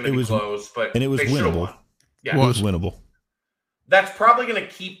 that's going to be close. But and it was winnable. Yeah, it was winnable. That's probably going to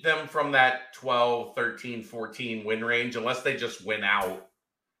keep them from that 12, 13, 14 win range, unless they just win out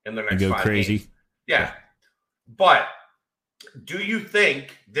in their next 5 crazy. games. Yeah. But do you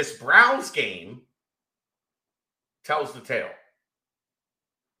think this Browns game tells the tale?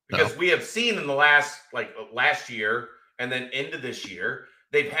 Because we have seen in the last year and then into this year,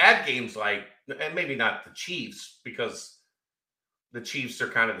 they've had games like, and maybe not the Chiefs, because the Chiefs are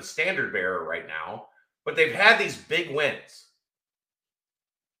kind of the standard bearer right now, but they've had these big wins.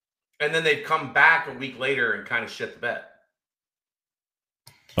 And then they've come back a week later and kind of shit the bed.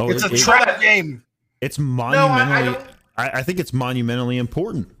 Oh, it's a trap game. It's monumentally. I think it's monumentally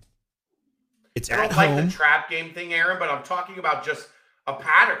important. It's I don't like the trap game thing, Aaron, but I'm talking about just a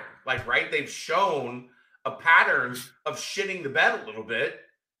pattern. Like, right? They've shown a pattern of shitting the bed a little bit.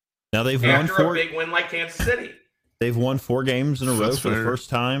 Now they've won 4 a big win like Kansas City. They've won 4 games in a row for the first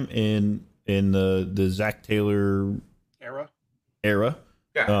time in in the Zach Taylor era.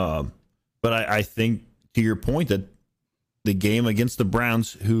 Yeah. But I think, to your point, that the game against the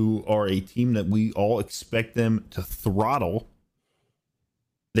Browns, who are a team that we all expect them to throttle,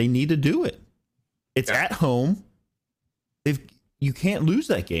 they need to do it. It's at home. You can't lose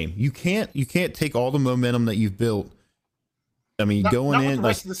that game. You can't take all the momentum that you've built. I mean, Not going with in the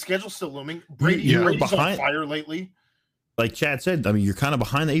rest of the schedule still looming. Brady's behind, on fire lately. Like Chad said, I mean, you're kind of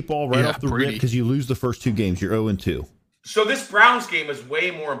behind the 8 ball right off the rip because you lose the first 2 games. You're 0-2. So this Browns game is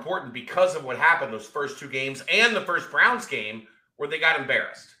way more important because of what happened those first 2 games and the first Browns game where they got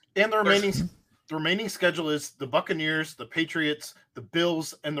embarrassed. And the remaining schedule is the Buccaneers, the Patriots, the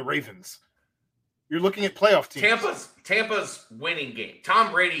Bills, and the Ravens. You're looking at playoff teams. Tampa's winning game.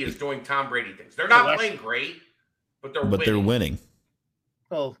 Tom Brady is doing Tom Brady things. They're not playing great, but they're winning.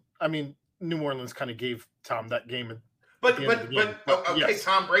 Well, I mean, New Orleans kind of gave Tom that game. But yes.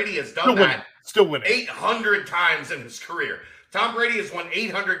 Tom Brady has done Still winning 800 times in his career. Tom Brady has won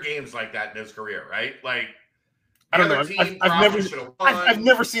 800 games like that in his career, right? Like, I don't know. I've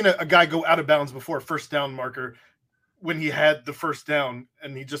never seen a guy go out of bounds before a first down marker when he had the first down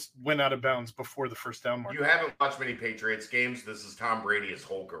and he just went out of bounds before the first down marker. You haven't watched many Patriots games. This is Tom Brady his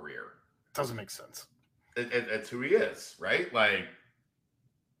whole career. Doesn't make sense. It's who he is, right? Like,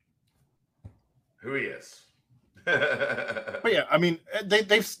 who he is. But yeah, I mean,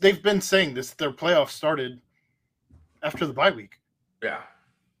 they've been saying this. Their playoffs started after the bye week. Yeah.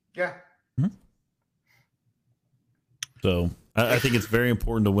 Mm-hmm. So I think it's very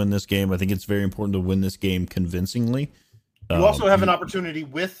important to win this game. I think it's very important to win this game convincingly. You also have an opportunity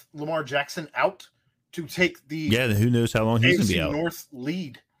with Lamar Jackson out to take the who knows how long he's going to be out. North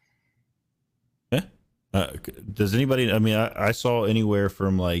lead. Yeah. Does anybody? I mean, I saw anywhere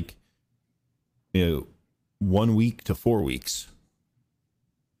from 1 week to 4 weeks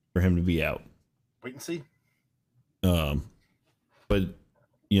for him to be out. Wait and see. But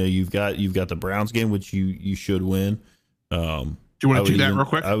you've got the Browns game, which you should win. Do you want to do that real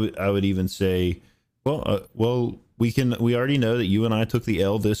quick? I would even say, we already know that you and I took the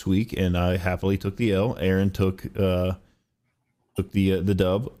L this week, and I happily took the L. Aaron took the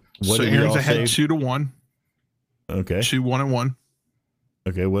dub. So Aaron's ahead 2-1. Okay. 2-1-1.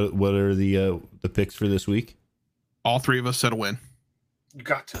 Okay. What are the picks for this week? All 3 of us said a win. You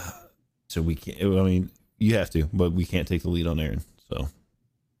got to. So we can't. I mean, you have to, but we can't take the lead on Aaron. So,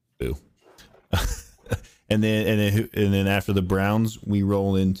 boo. and then after the Browns, we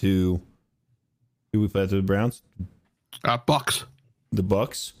roll into who we play after the Browns? Bucks. The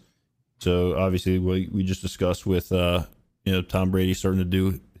Bucks. So obviously, we just discussed with Tom Brady starting to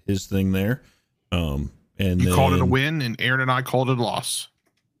do his thing there. And you called it a win, and Aaron and I called it a loss.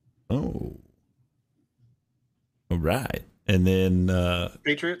 Oh. All right. And then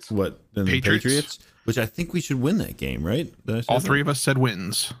Patriots? What? Then Patriots? The Patriots, which I think we should win that game, right? All 3 of us said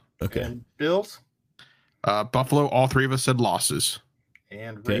wins. Okay. And Bills? Buffalo, all 3 of us said losses.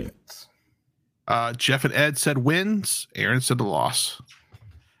 And Ravens. Jeff and Ed said wins. Aaron said the loss.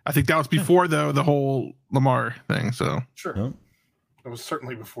 I think that was before, though, the whole Lamar thing. So sure. Oh. It was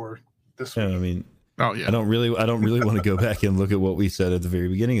certainly before this one. Yeah, I mean, oh yeah. I don't really want to go back and look at what we said at the very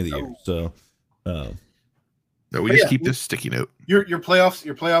beginning of the year. So no, we just keep this sticky note. Your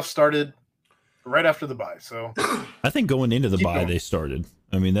playoffs started right after the bye. So I think going into the bye they started.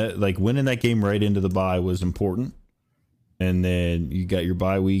 I mean, that winning that game right into the bye was important. And then you got your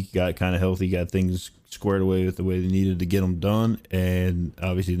bye week, got kind of healthy, got things squared away with the way they needed to get them done. And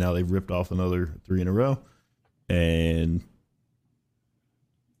obviously now they've ripped off another 3 in a row. And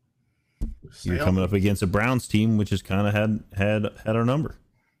you're coming up against a Browns team, which has kind of had our number.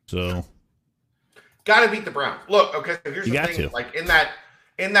 So got to beat the Browns. Look, okay, so here's the thing. To. Like in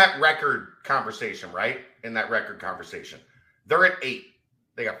that record conversation, right? In that record conversation, they're at 8.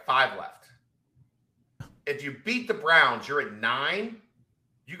 They got 5 left. If you beat the Browns, you're at 9.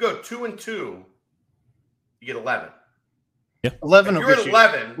 You go 2-2, you get 11. Yeah, 11. If you're at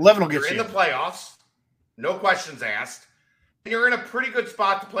 11. 11 will get you're you in the playoffs. No questions asked. And you're in a pretty good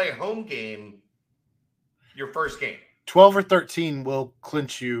spot to play a home game. Your first game. 12 or 13 will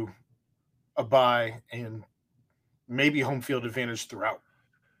clinch you a bye and maybe home field advantage throughout.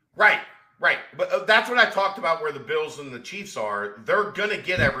 Right. But that's what I talked about where the Bills and the Chiefs are. They're going to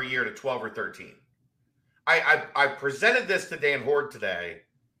get every year to 12 or 13. I presented this to Dan Horde today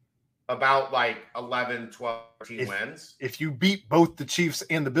about 11, 12, 13 wins. If you beat both the Chiefs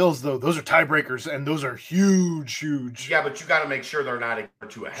and the Bills, though, those are tiebreakers, and those are huge. Yeah, but you got to make sure they're not 1 or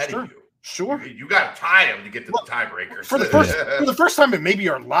 2 ahead of you. Sure. You got to tie them to get to the tiebreakers. For the first time in maybe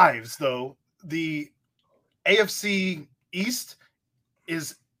our lives, though, the AFC East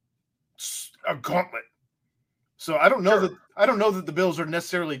is a gauntlet. So I don't know that the Bills are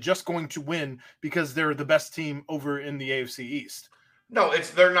necessarily just going to win because they're the best team over in the AFC East. No,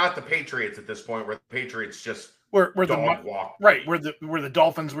 they're not the Patriots at this point. Where the Patriots just where dog walk. Right, where the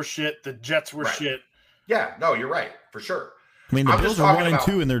Dolphins were shit, the Jets were shit. Yeah, no, you're right for sure. I mean, the Bills are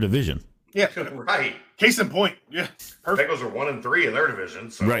 1-2 in their division. Yeah, right. Case in point. Yeah, perfect. Bengals are 1-3 in their division.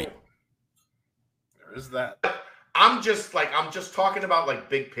 So right. There is that. I'm just talking about like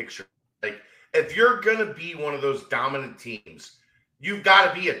big picture. Like if you're gonna be one of those dominant teams, you've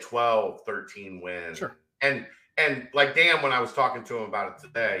got to be a 12, 13 win. Sure. And like Dan, when I was talking to him about it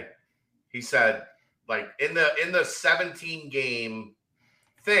today, he said like in the 17 game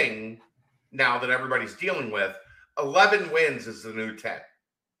thing now that everybody's dealing with, 11 wins is the new 10.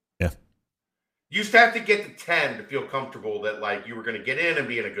 Yeah. You used to have to get to 10 to feel comfortable that like you were going to get in and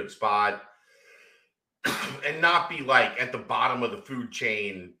be in a good spot and not be like at the bottom of the food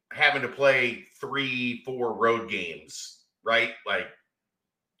chain having to play 3-4 road games, right? Like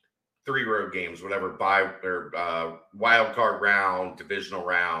 3 road games, whatever, wild card round, divisional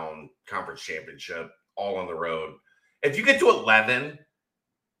round, conference championship, all on the road. If you get to 11,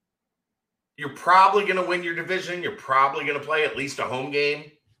 you're probably going to win your division. You're probably going to play at least a home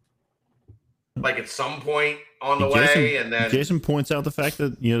game, like at some point on the way. And then Jason points out the fact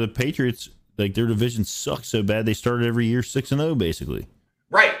that the Patriots, like their division sucks so bad they started every year 6-0 basically.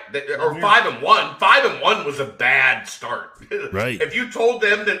 Right, or 5-1. 5-1 was a bad start. Right. If you told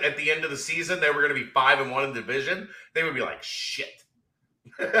them that at the end of the season they were going to be 5-1 in division, they would be like, shit.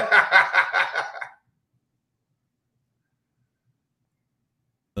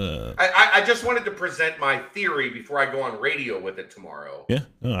 I just wanted to present my theory before I go on radio with it tomorrow. Yeah,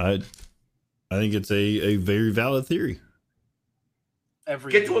 no, I think it's a very valid theory.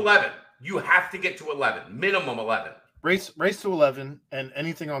 Get to 11. You have to get to 11, minimum 11. Race to 11, and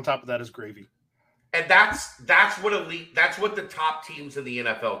anything on top of that is gravy. And that's what the top teams in the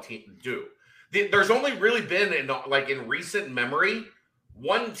NFL do. There's only really been in recent memory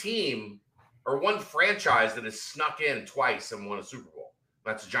one team or one franchise that has snuck in twice and won a Super Bowl.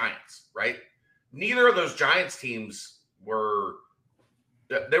 That's the Giants, right? Neither of those Giants teams were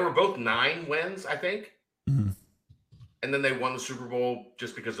both 9 wins, I think. Mm-hmm. And then they won the Super Bowl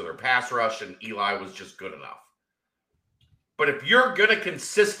just because of their pass rush, and Eli was just good enough. But if you're going to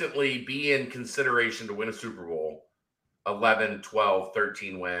consistently be in consideration to win a Super Bowl, 11, 12,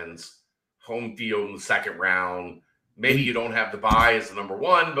 13 wins, home field in the second round, maybe you don't have the bye as the number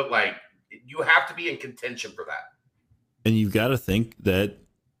 1, but like you have to be in contention for that. And you've got to think that,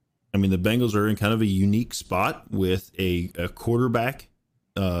 I mean, the Bengals are in kind of a unique spot with a quarterback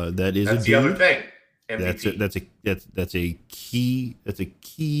that is that's the other thing. MVP. That's a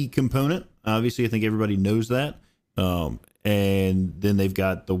key component. Obviously, I think everybody knows that. And then they've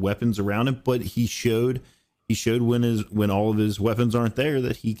got the weapons around him, but he showed when all of his weapons aren't there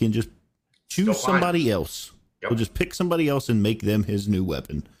that he can just choose somebody else. Yep. He'll just pick somebody else and make them his new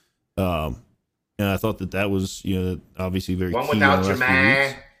weapon. And I thought that was, obviously very one key without Jamal.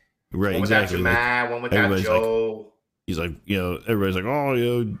 Right, one exactly. Without Jamal, one without Joe. He's like, everybody's like,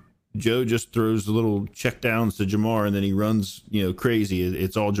 oh, Joe just throws the little check downs to Jamar and then he runs, crazy.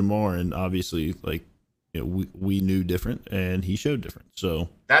 It's all Jamar. And obviously, like, we knew different and he showed different. So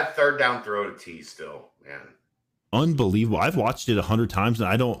that third down throw to T still, man. Unbelievable. I've watched it 100 times and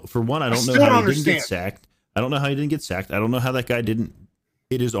I don't know how he didn't get sacked. I don't know how he didn't get sacked. I don't know how that guy didn't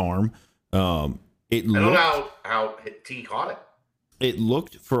hit his arm. I don't know how T caught it. It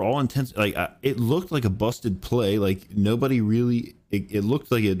looked, for all intents, like it looked like a busted play. Like nobody really. It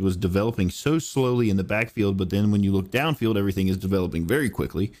looked like it was developing so slowly in the backfield, but then when you look downfield, everything is developing very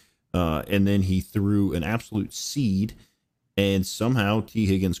quickly. And then he threw an absolute seed, and somehow T.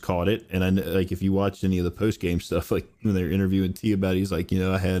 Higgins caught it. And I know, like, if you watched any of the post game stuff, like when they're interviewing T about it, he's like,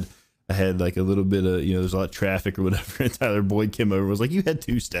 I had like a little bit of, there's a lot of traffic or whatever. And Tyler Boyd came over and was like, you had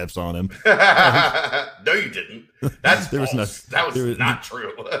 2 steps on him. No, you didn't. That's false. That was not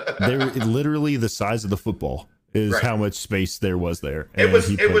true. They were literally the size of the football is how much space there was there. And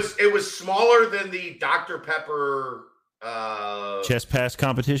it was smaller than the Dr. Pepper chest pass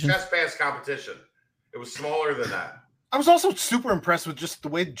competition. It was smaller than that. I was also super impressed with just the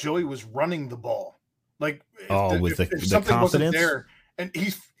way Joey was running the ball. Like, with the something confidence wasn't there, and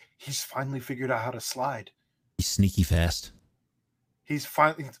he's finally figured out how to slide. He's sneaky fast. He's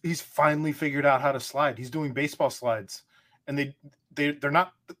finally figured out how to slide. He's doing baseball slides, and they're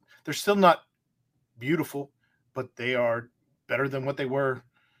still not beautiful, but they are better than what they were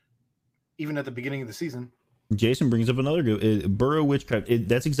even at the beginning of the season. Jason brings up another good Burrow witchcraft.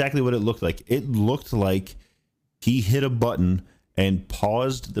 That's exactly what it looked like. It looked like he hit a button and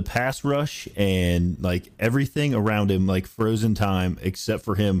paused the pass rush, and like everything around him like froze in time except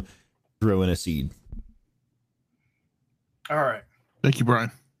for him throwing a seed. All right. Thank you,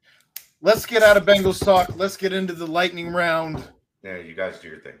 Brian. Let's get out of Bengals talk. Let's get into the lightning round. Yeah, you guys do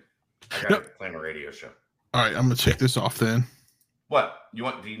your thing. I got to plan a radio show. All right, I'm gonna take this off then. What you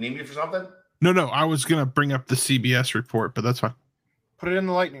want? Do you need me for something? No, I was gonna bring up the CBS report, but that's fine. Put it in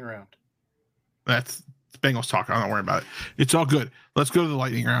the lightning round. That's Bengals talk. I don't worry about it. It's all good. Let's go to the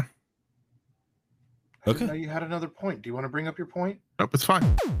lightning round. I didn't know you had another point. Do you want to bring up your point? Nope, it's fine.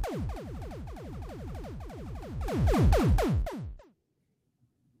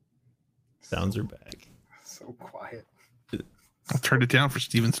 Sounds are back. So quiet. I'll turn it down for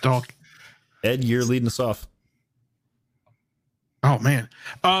Steven's talk. Ed, you're leading us off. Oh man.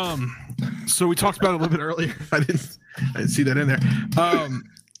 So we talked about it a little bit earlier. I didn't see that in there.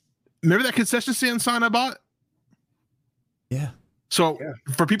 Remember that concession stand sign I bought? Yeah. So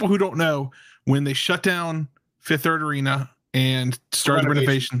for people who don't know, when they shut down Fifth Third Arena and started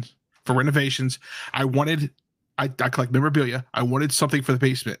renovations, I collect memorabilia. I wanted something for the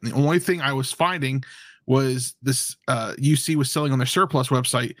basement. And the only thing I was finding was this UC was selling on their surplus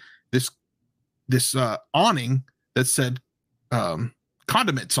website this awning that said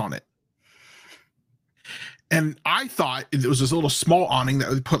condiments on it. And I thought it was this little small awning that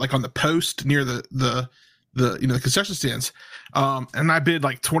would put like on the post near the concession stands. And I bid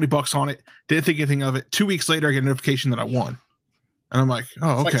like $20 on it. Didn't think anything of it. 2 weeks later, I get a notification that I won. And I'm like,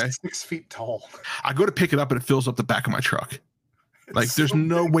 oh, okay. Like 6 feet tall. I go to pick it up and it fills up the back of my truck. Like, there's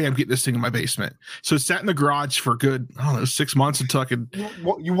no way I'm getting this thing in my basement. So it sat in the garage for good, I don't know, 6 months until I could.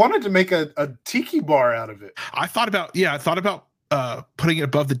 You wanted to make a tiki bar out of it. I thought about putting it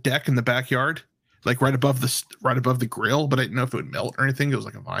above the deck in the backyard, like right above the grill, but I didn't know if it would melt or anything. It was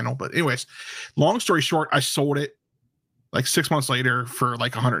like a vinyl. But anyways, long story short, I sold it like 6 months later for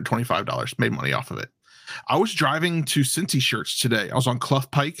like $125. Made money off of it. I was driving to Cincy Shirts today. I was on Clough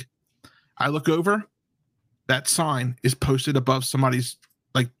Pike. I look over. That sign is posted above somebody's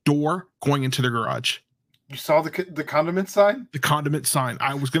like door going into their garage. You saw the condiment sign? The condiment sign.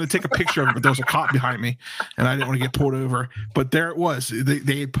 I was going to take a picture of it, but there was a cop behind me, and I didn't want to get pulled over. But there it was.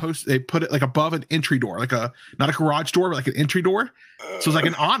 They put it like above an entry door, like not a garage door, but like an entry door. So it's like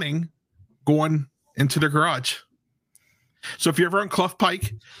an awning going into their garage. So if you're ever on Clough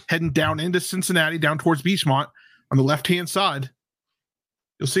Pike, heading down into Cincinnati, down towards Beachmont, on the left-hand side,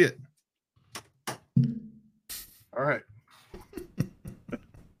 you'll see it. All right.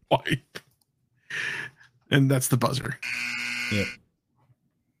 Why? And that's the buzzer.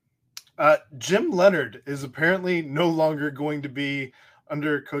 Yep. Jim Leonard is apparently no longer going to be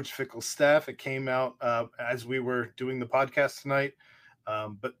under Coach Fickell's staff. It came out as we were doing the podcast tonight.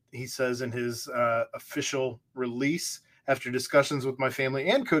 But he says in his official release, after discussions with my family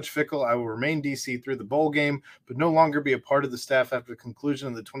and Coach Fickell, I will remain DC through the bowl game, but no longer be a part of the staff after the conclusion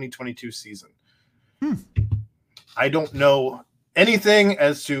of the 2022 season. I don't know anything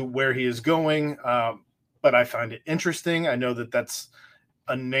as to where he is going, but I find it interesting. I know that that's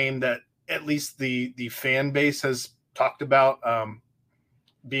a name that at least the fan base has talked about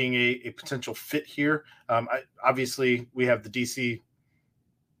being a potential fit here. Obviously, we have the DC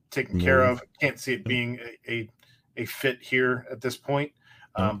taken care of. Can't see it being a fit here at this point,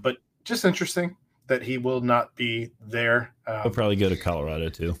 but just interesting that he will not be there. He'll probably go to Colorado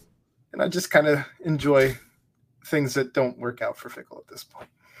too. And I just kind of enjoy things that don't work out for Fickell at this point.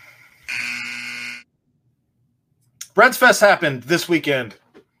 Breads Fest happened this weekend,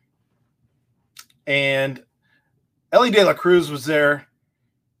 and Ellie De La Cruz was there.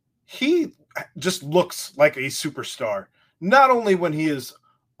 He just looks like a superstar, not only when he is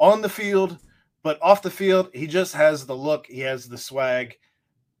on the field, but off the field. He just has the look. He has the swag.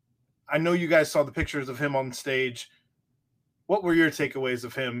 I know you guys saw the pictures of him on stage. What were your takeaways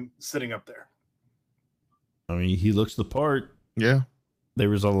of him sitting up there? I mean, he looks the part. Yeah. There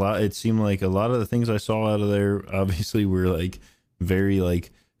was a lot. It seemed like a lot of the things I saw out of there obviously were like very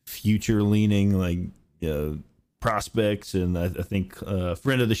like future leaning, like prospects. And I think a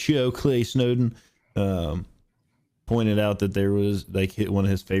friend of the show, Clay Snowden, pointed out that there was like one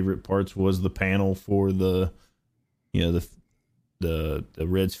of his favorite parts was the panel for the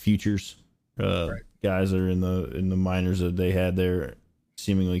Reds futures guys that are in the minors that they had there,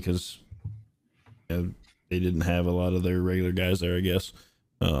 seemingly because they didn't have a lot of their regular guys there, I guess.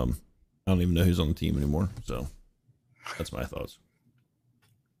 I don't even know who's on the team anymore. So that's my thoughts.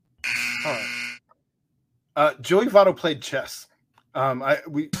 All right. Joey Votto played chess. I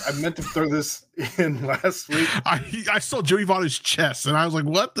meant to throw this in last week. I saw Joey Votto's chess, and I was like,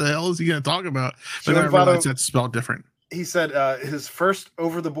 what the hell is he going to talk about? But Joey then I realized Votto, that's spelled different. he said his first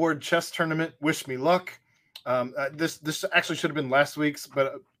over the board chess tournament. Wish me luck. This actually should have been last week's,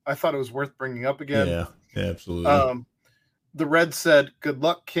 but I thought it was worth bringing up again. Yeah, absolutely. The Red said, "Good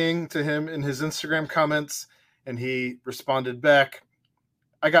luck, King," to him in his Instagram comments, and he responded back,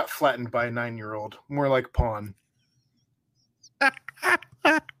 "I got flattened by a 9-year-old, more like pawn."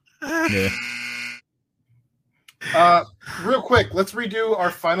 Yeah. Real quick, let's redo our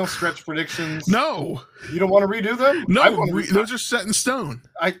final stretch predictions. No, You don't want to redo them? I no, wanna those are set in stone.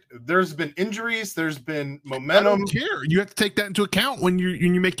 There's been injuries. There's been I momentum. don't care. You have to take that into account when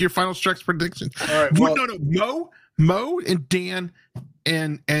you make your final stretch prediction. All right. Well, No. Mo and Dan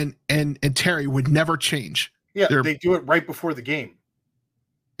and Terry would never change. yeah, they're- they do it right before the game.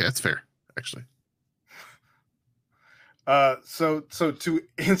 Yeah, that's fair, actually. So to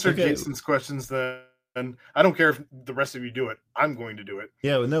answer Okay. Jason's questions, then I don't care if the rest of you do it. I'm going to do it.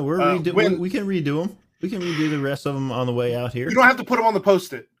 Yeah, no, we can redo them. We can redo the rest of them on the way out here. You don't have to put them on the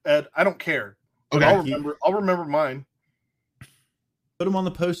post-it, Ed. I don't care. But Okay. I'll remember mine. Put them on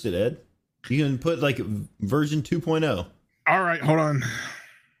the post-it, Ed. You can put like version 2.0. All right, hold on.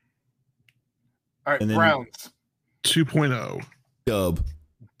 All right, And then- Browns. 2.0. Dub.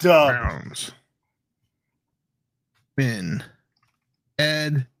 Browns. Finn,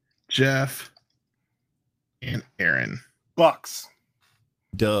 Ed, Jeff, and Aaron. Bucks.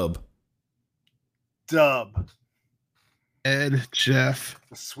 Dub. Dub. Ed, Jeff,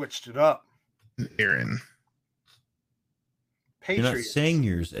 Switched it up. and Aaron. You're not Patriots. saying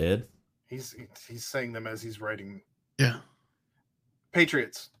yours, Ed. He's saying them as he's writing. Yeah.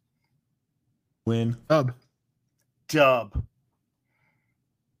 Patriots. Win. Dub. Dub.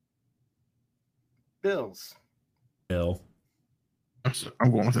 Bills. L.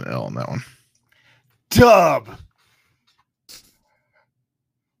 I'm going with an L on that one. Dub.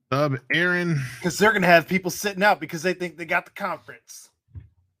 Dub, Aaron, Because they're going to have people sitting out because they think they got the conference.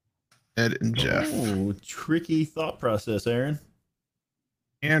 Ed, and Jeff. Oh, tricky thought process, Aaron.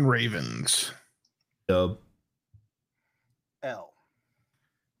 And Ravens. Dub. L.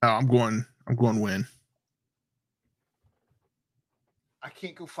 Oh, I'm going win. I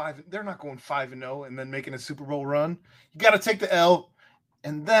can't go 5. They're not going 5-0 and then making a Super Bowl run. You got to take the L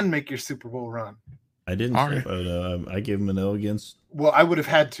and then make your Super Bowl run. I didn't All say right. no. I gave him an L against. Well, I would have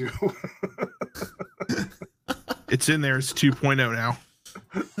had to. It's in there. It's 2.0 now.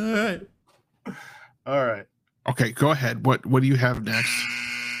 All right. All right. Okay, go ahead. What do you have next?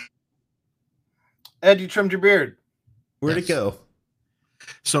 Ed, you trimmed your beard. Where'd Yes. it go?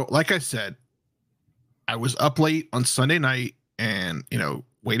 So, like I said, I was up late on Sunday night and,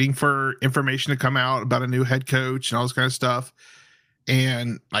 waiting for information to come out about a new head coach and all this kind of stuff.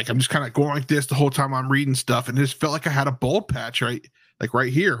 And like, I'm just kind of going like this the whole time I'm reading stuff. And it just felt like I had a bald patch, right? Like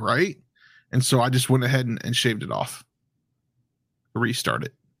right here. Right. And so I just went ahead and shaved it off. Restart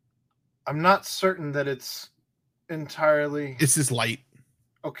it. I'm not certain that it's entirely It's this light.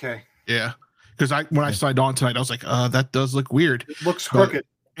 okay. Yeah. Because when I signed on tonight, I was like, that does look weird. It looks But- crooked.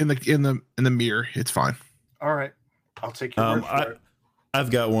 In the mirror, it's fine. All right. I'll take your word for it. I've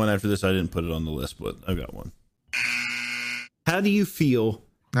got one after this. I didn't put it on the list, but I've got one. How do you feel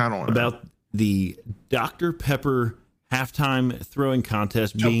I don't know. about the Dr. Pepper halftime throwing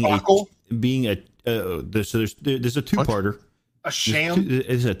contest being Debacle? there's a two-parter. A sham?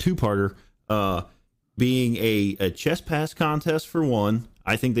 It's a two-parter. Being a chest pass contest for one.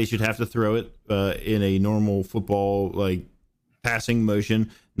 I think they should have to throw it in a normal football like passing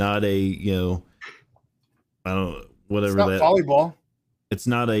motion, not a I don't know, whatever It's not that. volleyball. It's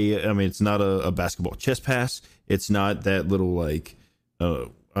not it's not a basketball chest pass. It's not that little like I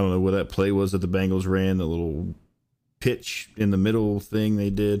don't know what that play was that the Bengals ran, the little pitch in the middle thing they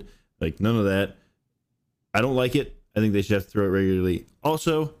did. Like none of that. I don't like it. I think they should have to throw it regularly.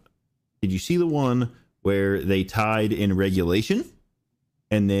 Also, did you see the one where they tied in regulation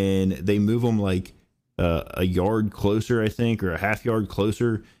and then they move them like a yard closer, I think, or a half yard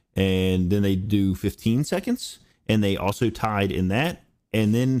closer, and then they do 15 seconds and they also tied in that.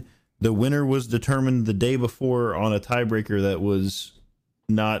 And then the winner was determined the day before on a tiebreaker that was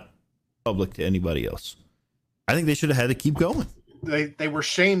not public to anybody else. I think they should have had to keep going. They were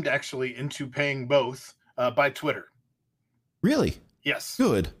shamed actually into paying both by Twitter. Really? Yes.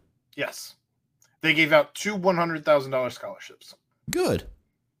 Good. Yes. They gave out 2 $100,000 scholarships. Good.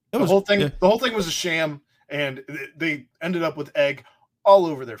 The whole thing was a sham, and they ended up with egg all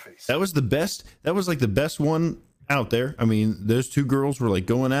over their face. That was the best. That was like the best one out there. I mean, those two girls were like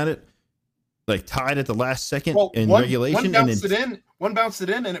going at it, like tied at the last second in regulation. One bounced it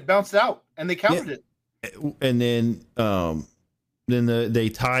in, and it bounced out, and they counted it. And then then they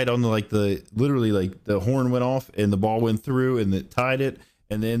tied on the literally like the horn went off and the ball went through and it tied it.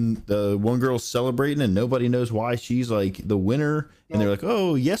 And then the one girl's celebrating and nobody knows why she's like the winner. And they're like,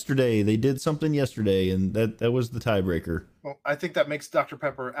 oh, yesterday they did something yesterday. And that was the tiebreaker. Well, I think that makes Dr.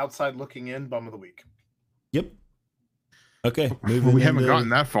 Pepper outside looking in bum of the week. Yep. Okay. Well, we haven't gotten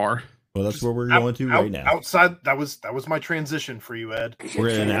that far. Well, that's where we're going to right now. Outside, that was my transition for you, Ed. We're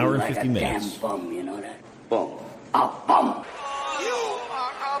at an hour and 50 minutes. Damn bum, you know that? Bum. A bum. You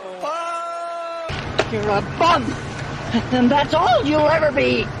are a bum. You're a bum. And that's all you'll ever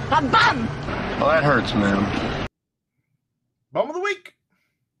be. A bum. Well, that hurts, man. Bum of the week.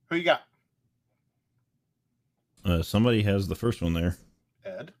 Who you got? Somebody has the first one there.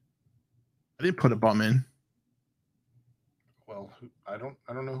 Ed. I didn't put a bum in. Well, I don't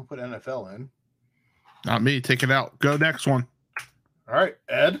know who put NFL in. Not me. Take it out. Go next one. All right,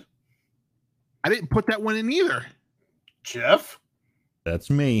 Ed. I didn't put that one in either. Jeff. That's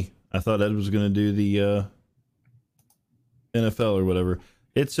me. I thought Ed was going to do the NFL or whatever.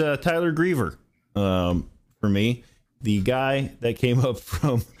 It's Tyler Griever for me. The guy that came up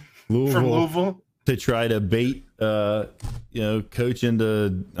from Louisville to try to bait coach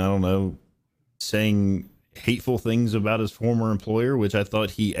into, I don't know, saying hateful things about his former employer, which I thought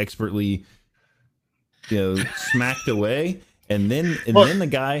he expertly smacked away. And then the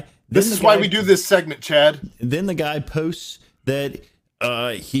guy, this is why we do this segment, Chad. Then the guy posts that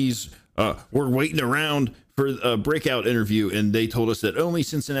we're waiting around for a breakout interview, and they told us that only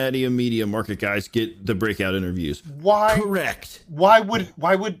Cincinnati and media market guys get the breakout interviews. Why? Correct. Why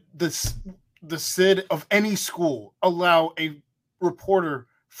would the SID of any school allow a reporter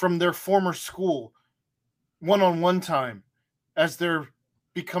from their former school one-on-one time as they're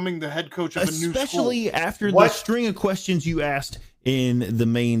becoming the head coach of a new school? Especially after the string of questions you asked in the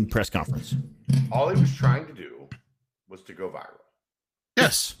main press conference. All he was trying to do was to go viral.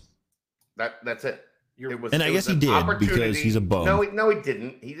 Yes. That's it. I guess he did because he's a bum. No, he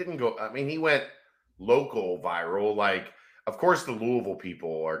didn't. He didn't go. I mean, he went local viral. Like, of course, the Louisville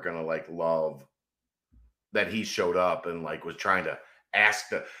people are gonna love that he showed up and was trying to ask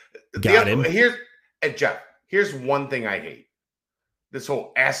him. Jeff. Here's one thing I hate: this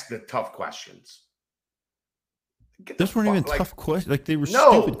whole ask the tough questions. Those weren't even tough questions. They were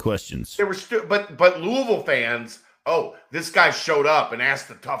stupid questions. They were stupid. But Louisville fans, this guy showed up and asked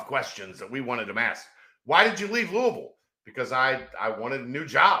the tough questions that we wanted him asked. Why did you leave Louisville? Because I wanted a new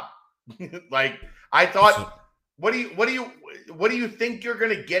job. I thought, what do you think you're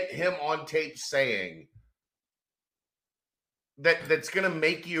going to get him on tape saying that's going to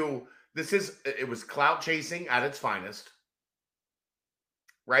make you? It was clout chasing at its finest,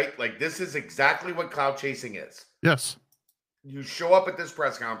 right? This is exactly what clout chasing is. Yes. You show up at this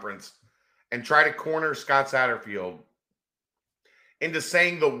press conference and try to corner Scott Satterfield into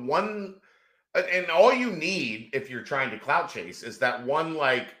saying the one. And all you need if you're trying to clout chase is that one,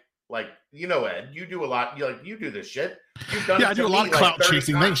 Ed, you do a lot. You do this shit. You've done it. I do a lot of clout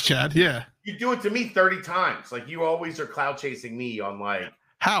chasing. Times. Thanks, Chad. Yeah. You do it to me 30 times. You always are clout chasing me on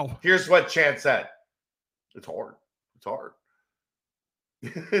how? Here's what Chad said. It's hard.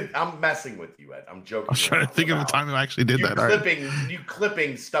 I'm messing with you, Ed. I'm joking. I was trying to think of the time I actually did that. You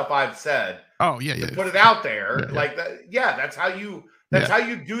clipping stuff I've said. Oh yeah. Put it out there like that. Yeah, that's how you. That's how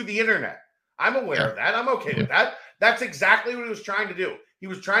you do the internet. I'm aware of that. I'm okay with that. That's exactly what he was trying to do. He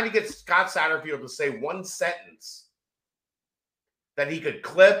was trying to get Scott Satterfield to say one sentence that he could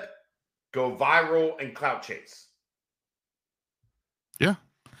clip, go viral, and clout chase. Yeah,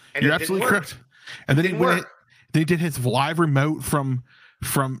 and you're absolutely correct. And then they did his live remote from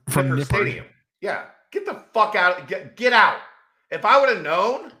Nipper Stadium. Yeah, get the fuck out. Get out. If I would have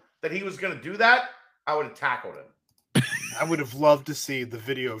known that he was going to do that, I would have tackled him. I would have loved to see the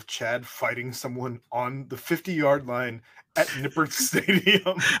video of Chad fighting someone on the 50-yard line at Nippert Stadium.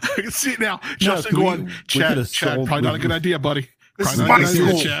 I can see it now. Justin going, Chad, probably not a good idea, buddy. This is my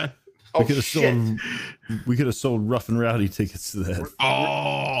school. Chad. We could have sold Rough and Rowdy tickets to that.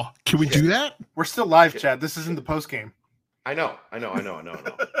 Oh, can we do that? We're still live, Chad. This isn't the post game. I know.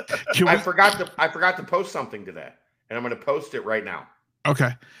 I forgot to post something today, and I'm going to post it right now.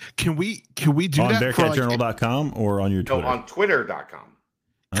 Okay. Can we do on that BearcatJournal.com or on your Twitter? No, on Twitter.com.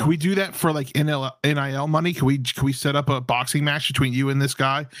 Can we do that for NIL money? Can we set up a boxing match between you and this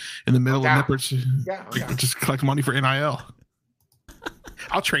guy in the middle of Nippers? Yeah. Just collect money for NIL.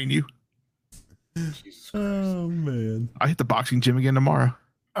 I'll train you. Oh man. I hit the boxing gym again tomorrow.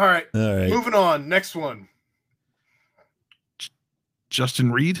 All right. Moving on. Next one.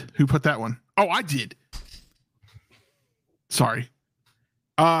 Justin Reed. Who put that one? Oh, I did. Sorry.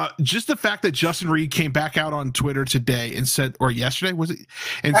 Just the fact that Justin Reed came back out on Twitter today and said, or yesterday was it,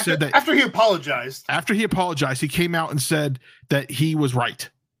 and said that after he apologized, he came out and said that he was right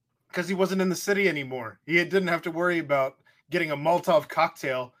because he wasn't in the city anymore. He didn't have to worry about getting a Molotov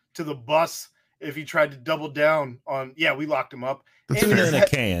cocktail to the bus if he tried to double down on. Yeah, we locked him up. Tuna in a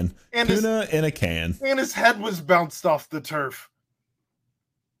can. Tuna in a can. And his head was bounced off the turf.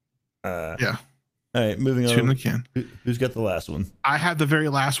 Yeah. All right, moving on. Tuna can. Who's got the last one? I have the very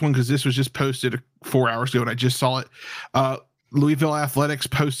last one because this was just posted 4 hours ago and I just saw it. Louisville Athletics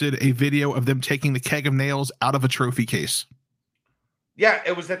posted a video of them taking the keg of nails out of a trophy case. Yeah,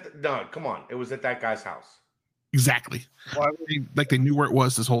 it was no, come on. It was at that guy's house. Exactly. Like they knew where it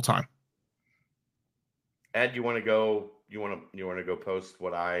was this whole time. Ed, you want to go? You want to go post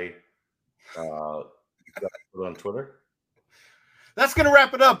what I put on Twitter? That's gonna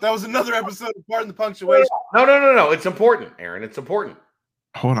wrap it up. That was another episode of Pardon the Punctuation. No. It's important, Aaron. It's important.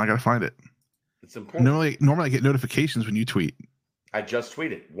 Hold on, I gotta find it. It's important. Normally I get notifications when you tweet. I just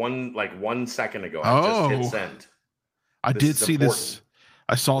tweeted 1 second ago. Oh. I just hit send. I did see this.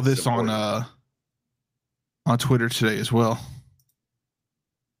 I saw this on Twitter today as well.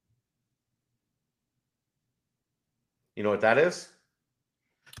 You know what that is?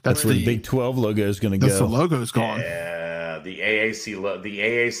 That's where the Big 12 logo is going to go. That's the logo's gone. Yeah, the AAC. The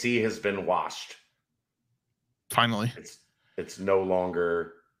AAC has been washed. Finally, it's no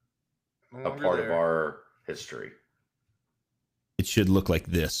longer a part of our history. It should look like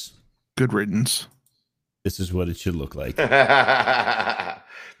this. Good riddance. This is what it should look like.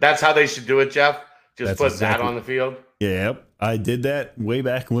 That's how they should do it, Jeff. Just put that on the field. Yep, I did that way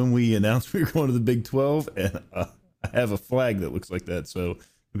back when we announced we were going to the Big 12, and I have a flag that looks like that. So it'd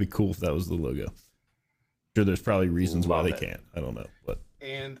be cool if that was the logo. Sure, there's probably reasons why they can't. I don't know, but.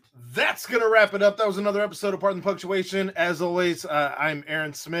 And that's going to wrap it up. That was another episode of Pardon the Punctuation. As always, I'm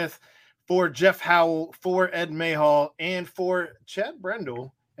Aaron Smith for Jeff Howell, for Ed Mayhall, and for Chad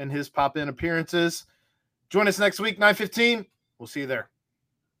Brendel and his pop-in appearances. Join us next week, 9:15. We'll see you there.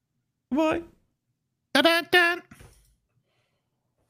 Bye. Da-da-da.